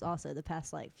 defense also the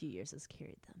past few years has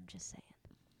carried them. Just saying.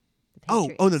 The No,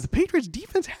 Patriots. the Patriots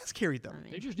defense has carried them. I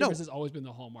mean, Patriots No. defense has always been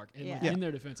the hallmark. And like, Yeah. in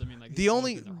their defense, I mean, like The it's always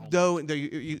only been their hallmark.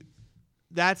 though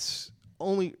that's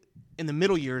only in the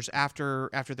middle years after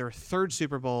their third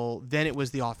Super Bowl, then it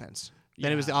was the offense.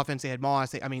 Then it was the offense. They had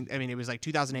Moss. I mean, it was like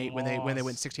 2008 when they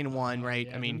went 16-1, right?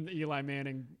 Yeah, I mean, Eli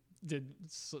Manning did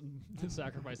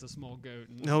sacrifice a small goat.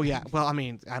 Oh yeah. Well, I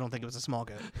mean, I don't think it was a small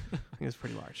goat. I think it was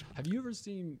pretty large. Have you ever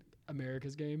seen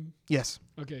America's Game? Yes.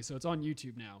 Okay, so it's on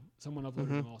YouTube now. Someone uploaded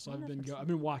them all, so I've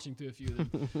been watching through a few of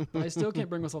them. But I still can't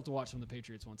bring myself to watch some of the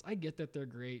Patriots ones. I get that they're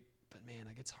great, but man,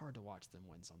 like it's hard to watch them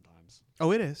win sometimes.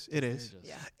 Oh, it is. It is.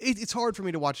 Yeah. It's hard for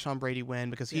me to watch Tom Brady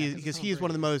win because he is one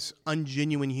of the most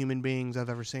ungenuine human beings I've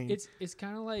ever seen. It's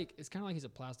kind of like he's a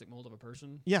plastic mold of a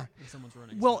person. Yeah. And someone's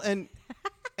running. Well, and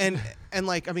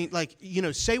like, I mean, like, you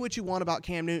know, say what you want about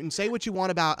Cam Newton, say what you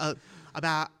want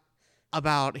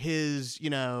about his, you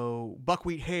know,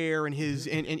 buckwheat hair and his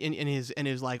and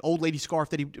his like old lady scarf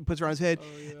that he puts around his head. Oh,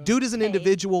 yeah. Dude is an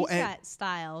individual he's and got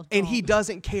style. and he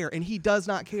doesn't care, and he does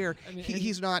not care. I mean,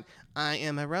 He's not. I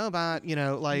am a robot, you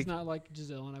know. Like he's not like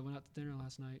Giselle and I went out to dinner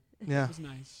last night. Yeah. It was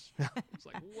nice. It's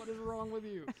like, what is wrong with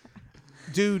you?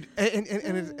 dude, and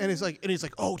it's like, and he's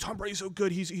like, oh, Tom Brady's so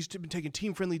good. He's been taking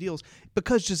team friendly deals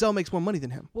because Giselle makes more money than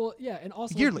him. Well, yeah, and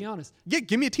also Yearly. let's be honest. Yeah,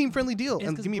 give me a team friendly deal It's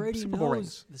and 'cause give me Brady Super Bowl knows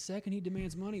rings. the second he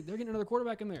demands money, they're getting another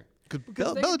quarterback in there. Because they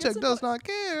can get Belichick does somebody. not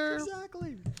care.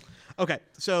 Exactly. Okay,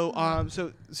 so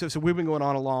so we've been going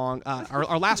on along.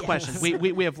 Our last question.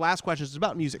 We have last questions. It's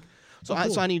about music. So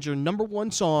cool. I need your number one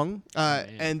song, man.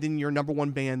 and then your number one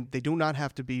band. They do not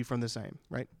have to be from the same,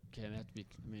 right? Okay, they have to be.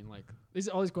 I mean, like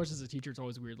all these questions as a teacher, it's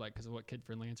always weird, like because of what kid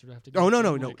friendly answer to have to. Oh give.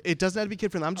 no. Like, It doesn't have to be kid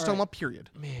friendly. I'm just All talking right. about period.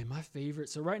 Man, my favorite.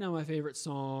 So right now, my favorite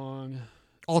song,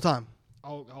 All time.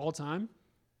 all time.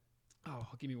 Oh,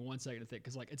 give me 1 second to think,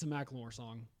 because like it's a Macklemore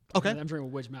song. Okay. I'm trying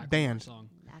with which Macklemore Band. song.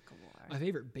 Macklemore. My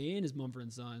favorite band is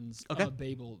Mumford & Sons. Okay.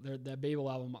 Babel. That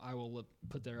Babel album, I will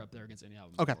put there up there against any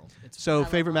album. Okay. In the world. It's So I love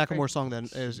favorite Mumford. Macklemore song then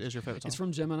is your favorite song. It's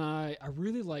from Gemini. I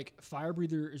really like Fire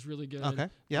Breather is really good. Okay,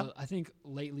 yeah. I think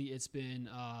lately it's been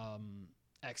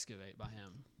Excavate by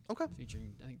him. Okay.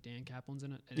 Featuring, I think Dan Kaplan's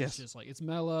in it. And Yes. It's just like, it's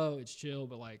mellow, it's chill,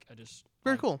 but like, I just.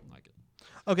 Very like, cool. Like it.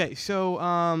 Okay, so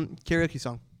karaoke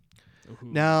song. Ooh.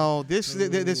 Now this you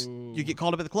Ooh. get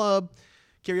called up at the club,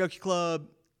 karaoke club,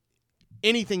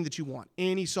 anything that you want,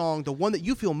 any song, the one that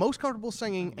you feel most comfortable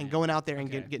singing and man. going out there and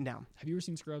Okay. getting down. Have you ever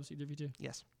seen Scrubs, either of you two?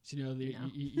 Yes, So you know the No.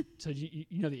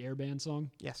 you know the Air Band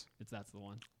song? yes. That's the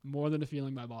one. More Than a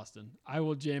Feeling by Boston. I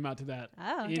will jam out to that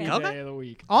Oh, any okay. day of the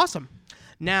week. Awesome.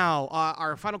 Now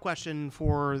our final question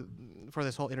for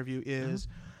this whole interview is,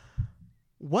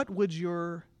 what would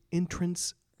your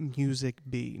entrance music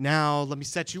be? Now let me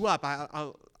set you up.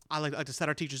 I like to set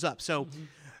our teachers up. So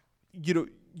you know.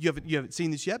 You haven't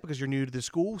seen this yet because you're new to the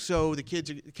school. So the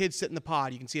kids sit in the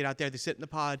pod. You can see it out there. They sit in the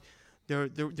pod. They're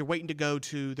waiting to go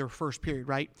to their first period,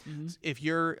 right? If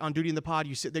you're on duty in the pod,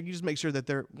 you sit there. You just make sure that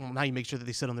now you make sure that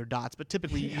they sit on their dots. But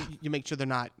typically, you make sure they're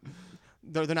not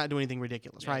doing anything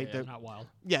ridiculous, right? Yeah, not wild.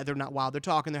 Yeah, they're not wild. They're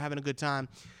talking. They're having a good time.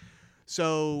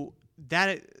 So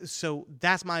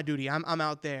that's my duty. I'm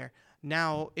out there.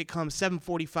 Now it comes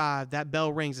 7:45. That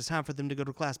bell rings. It's time for them to go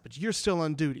to class. But you're still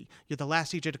on duty. You're the last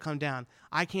teacher to come down.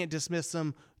 I can't dismiss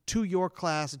them to your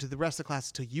class and to the rest of the class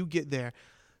until you get there.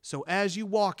 So as you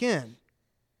walk in,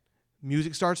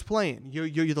 music starts playing. You're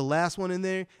the last one in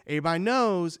there. Everybody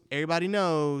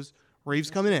knows.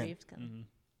 Reeves coming in. Reeves coming.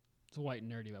 It's white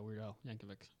and nerdy by Weird Al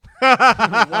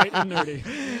Yankovic. White and nerdy.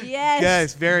 Yes.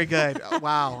 Yes, very good.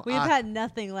 Wow. We've had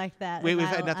nothing like that. We've and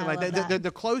had I nothing like love that.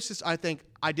 The closest I think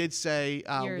I did say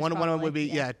Yours one probably, would be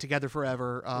yeah. Together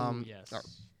Forever. Ooh, yes.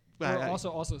 I-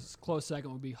 Also, close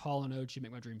second would be Hall & Oates, You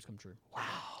Make My Dreams Come True. Wow.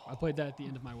 I played that at the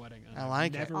end of my wedding. And I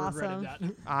like it. never Awesome. regretted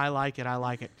that. I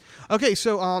like it. Okay,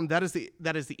 so that is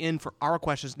the end for our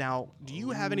questions. Now, do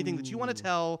you have anything that you want to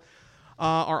tell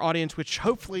our audience, which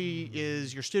hopefully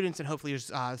is your students and hopefully is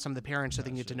some of the parents so they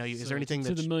can get to know you? Is there anything to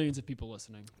that the millions of people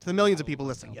listening? to the millions of people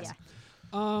listening? Yes.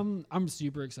 Yeah. I'm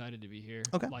super excited to be here.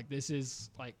 Okay. Like this is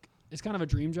like it's kind of a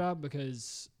dream job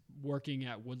because working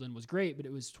at Woodland was great, but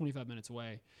it was 25 minutes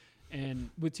away. And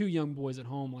with two young boys at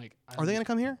home, like Are they going to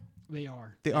come here? They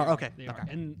are. They are? Okay, They okay. are.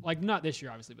 And like not this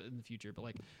year, obviously, but in the future. But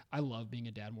like I love being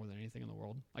a dad more than anything in the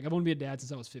world. Like I've wanted to be a dad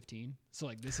since I was 15. So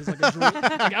like this is like a dream.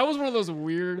 Like I was one of those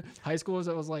weird high schoolers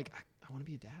that was like, I want to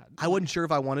be a dad. I wasn't sure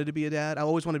if I wanted to be a dad. I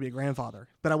always wanted to be a grandfather,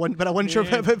 but I wasn't sure.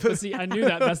 But see, I knew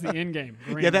that's the end game.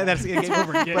 Yeah, that's the end game.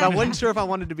 Over. But I wasn't sure if I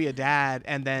wanted to be a dad,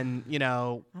 and then I don't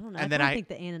know. and I then don't think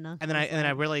the aunt and uncle.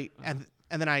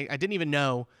 and then I didn't even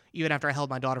know. Even after I held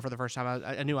my daughter for the first time,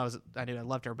 I knew I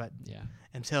loved her, but Yeah.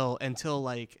 until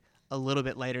like a little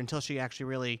bit later, until she actually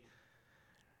really,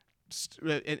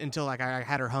 until like I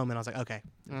had her home, and I was like, okay,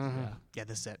 yeah,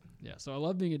 this is it. Yeah, so I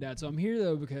love being a dad. So I'm here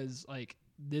though because like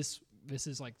this this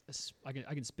is like I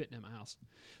can spit in my house.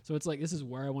 So it's like this is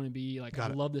where I want to be. Like I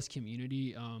love this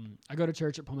community. I go to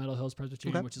church at Palmetto Hills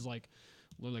Presbyterian, which is like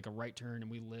literally like a right turn, and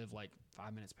we live like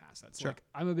 5 minutes past that. So like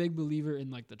I'm a big believer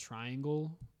in like the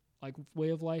triangle like way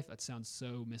of life. That sounds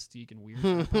so mystique and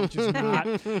weird. Which is not.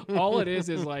 All it is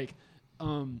like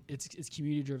it's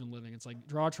community driven living. It's like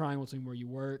draw a triangle between where you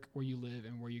work, where you live,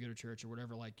 and where you go to church or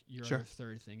whatever like your other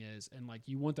third thing is. And like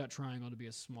you want that triangle to be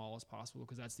as small as possible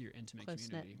because that's your intimate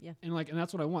community. Yeah. And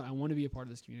that's what I want. I want to be a part of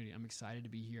this community. I'm excited to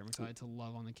be here. I'm excited to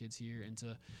love on the kids here and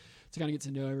to kind of get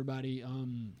to know everybody.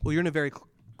 Well, you're in a very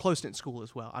close knit school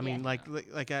as well. I mean,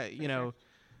 you know,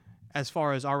 as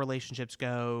far as our relationships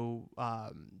go,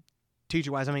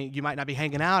 teacher wise, I mean, you might not be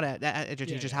hanging out at your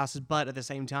teachers' houses, but at the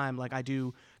same time, like I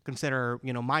do consider,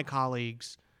 you know, my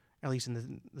colleagues, at least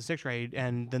in the sixth grade,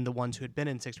 and then the ones who had been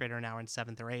in sixth grade are now in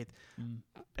seventh or eighth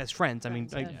as friends. I mean,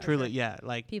 like, truly,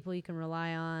 like people you can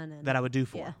rely on and that I would do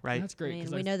for, right? That's great. I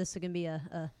mean, we know this is going to be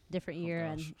a different year,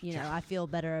 and you know, I feel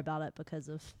better about it because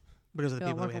of the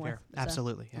people that we have here.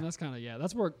 Absolutely. Yeah. And that's kind of,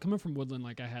 that's where coming from Woodland,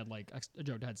 like I had I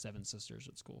joked I had 7 sisters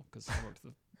at school because I worked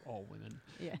with all women.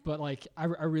 Yeah. But like I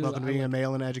really welcome to being a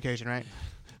male in education, right?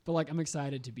 But like I'm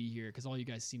excited to be here because all you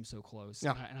guys seem so close.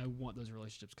 Yeah. And I want those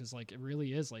relationships because like it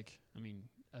really is like, I mean,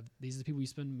 these are the people you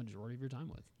spend the majority of your time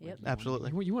with. Yep. Like,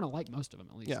 absolutely. You want to like most of them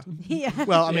at least. Yeah. Yeah.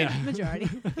 Well, I mean, majority.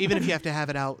 Even if you have to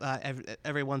have it out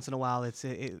every once in a while, it's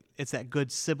that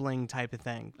good sibling type of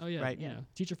thing. Oh yeah. Right. Yeah.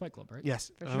 Teacher fight club, right?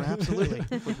 Yes. For sure. Absolutely.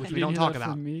 Which we don't talk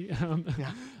about. Me.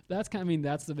 That's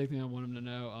that's the big thing I want them to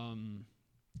know.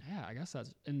 Yeah, I guess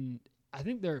that's, and I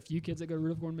think there are a few kids that go to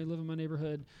Rudolph Gordon may live in my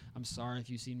neighborhood. I'm sorry if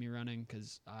you've seen me running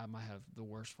because I might have the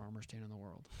worst farmer's tan in the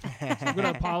world. So I'm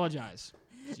going to apologize.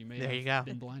 You may have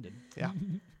been blinded. Yeah.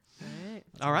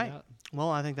 All right. Well,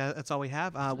 I think that's all we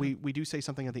have. We do say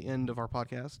something at the end of our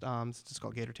podcast. Since it's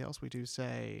called Gator Tales, we do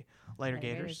say later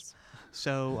Gators.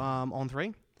 So on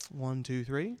 3, 1, 2,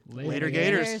 3. Later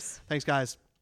Gators. Thanks, guys.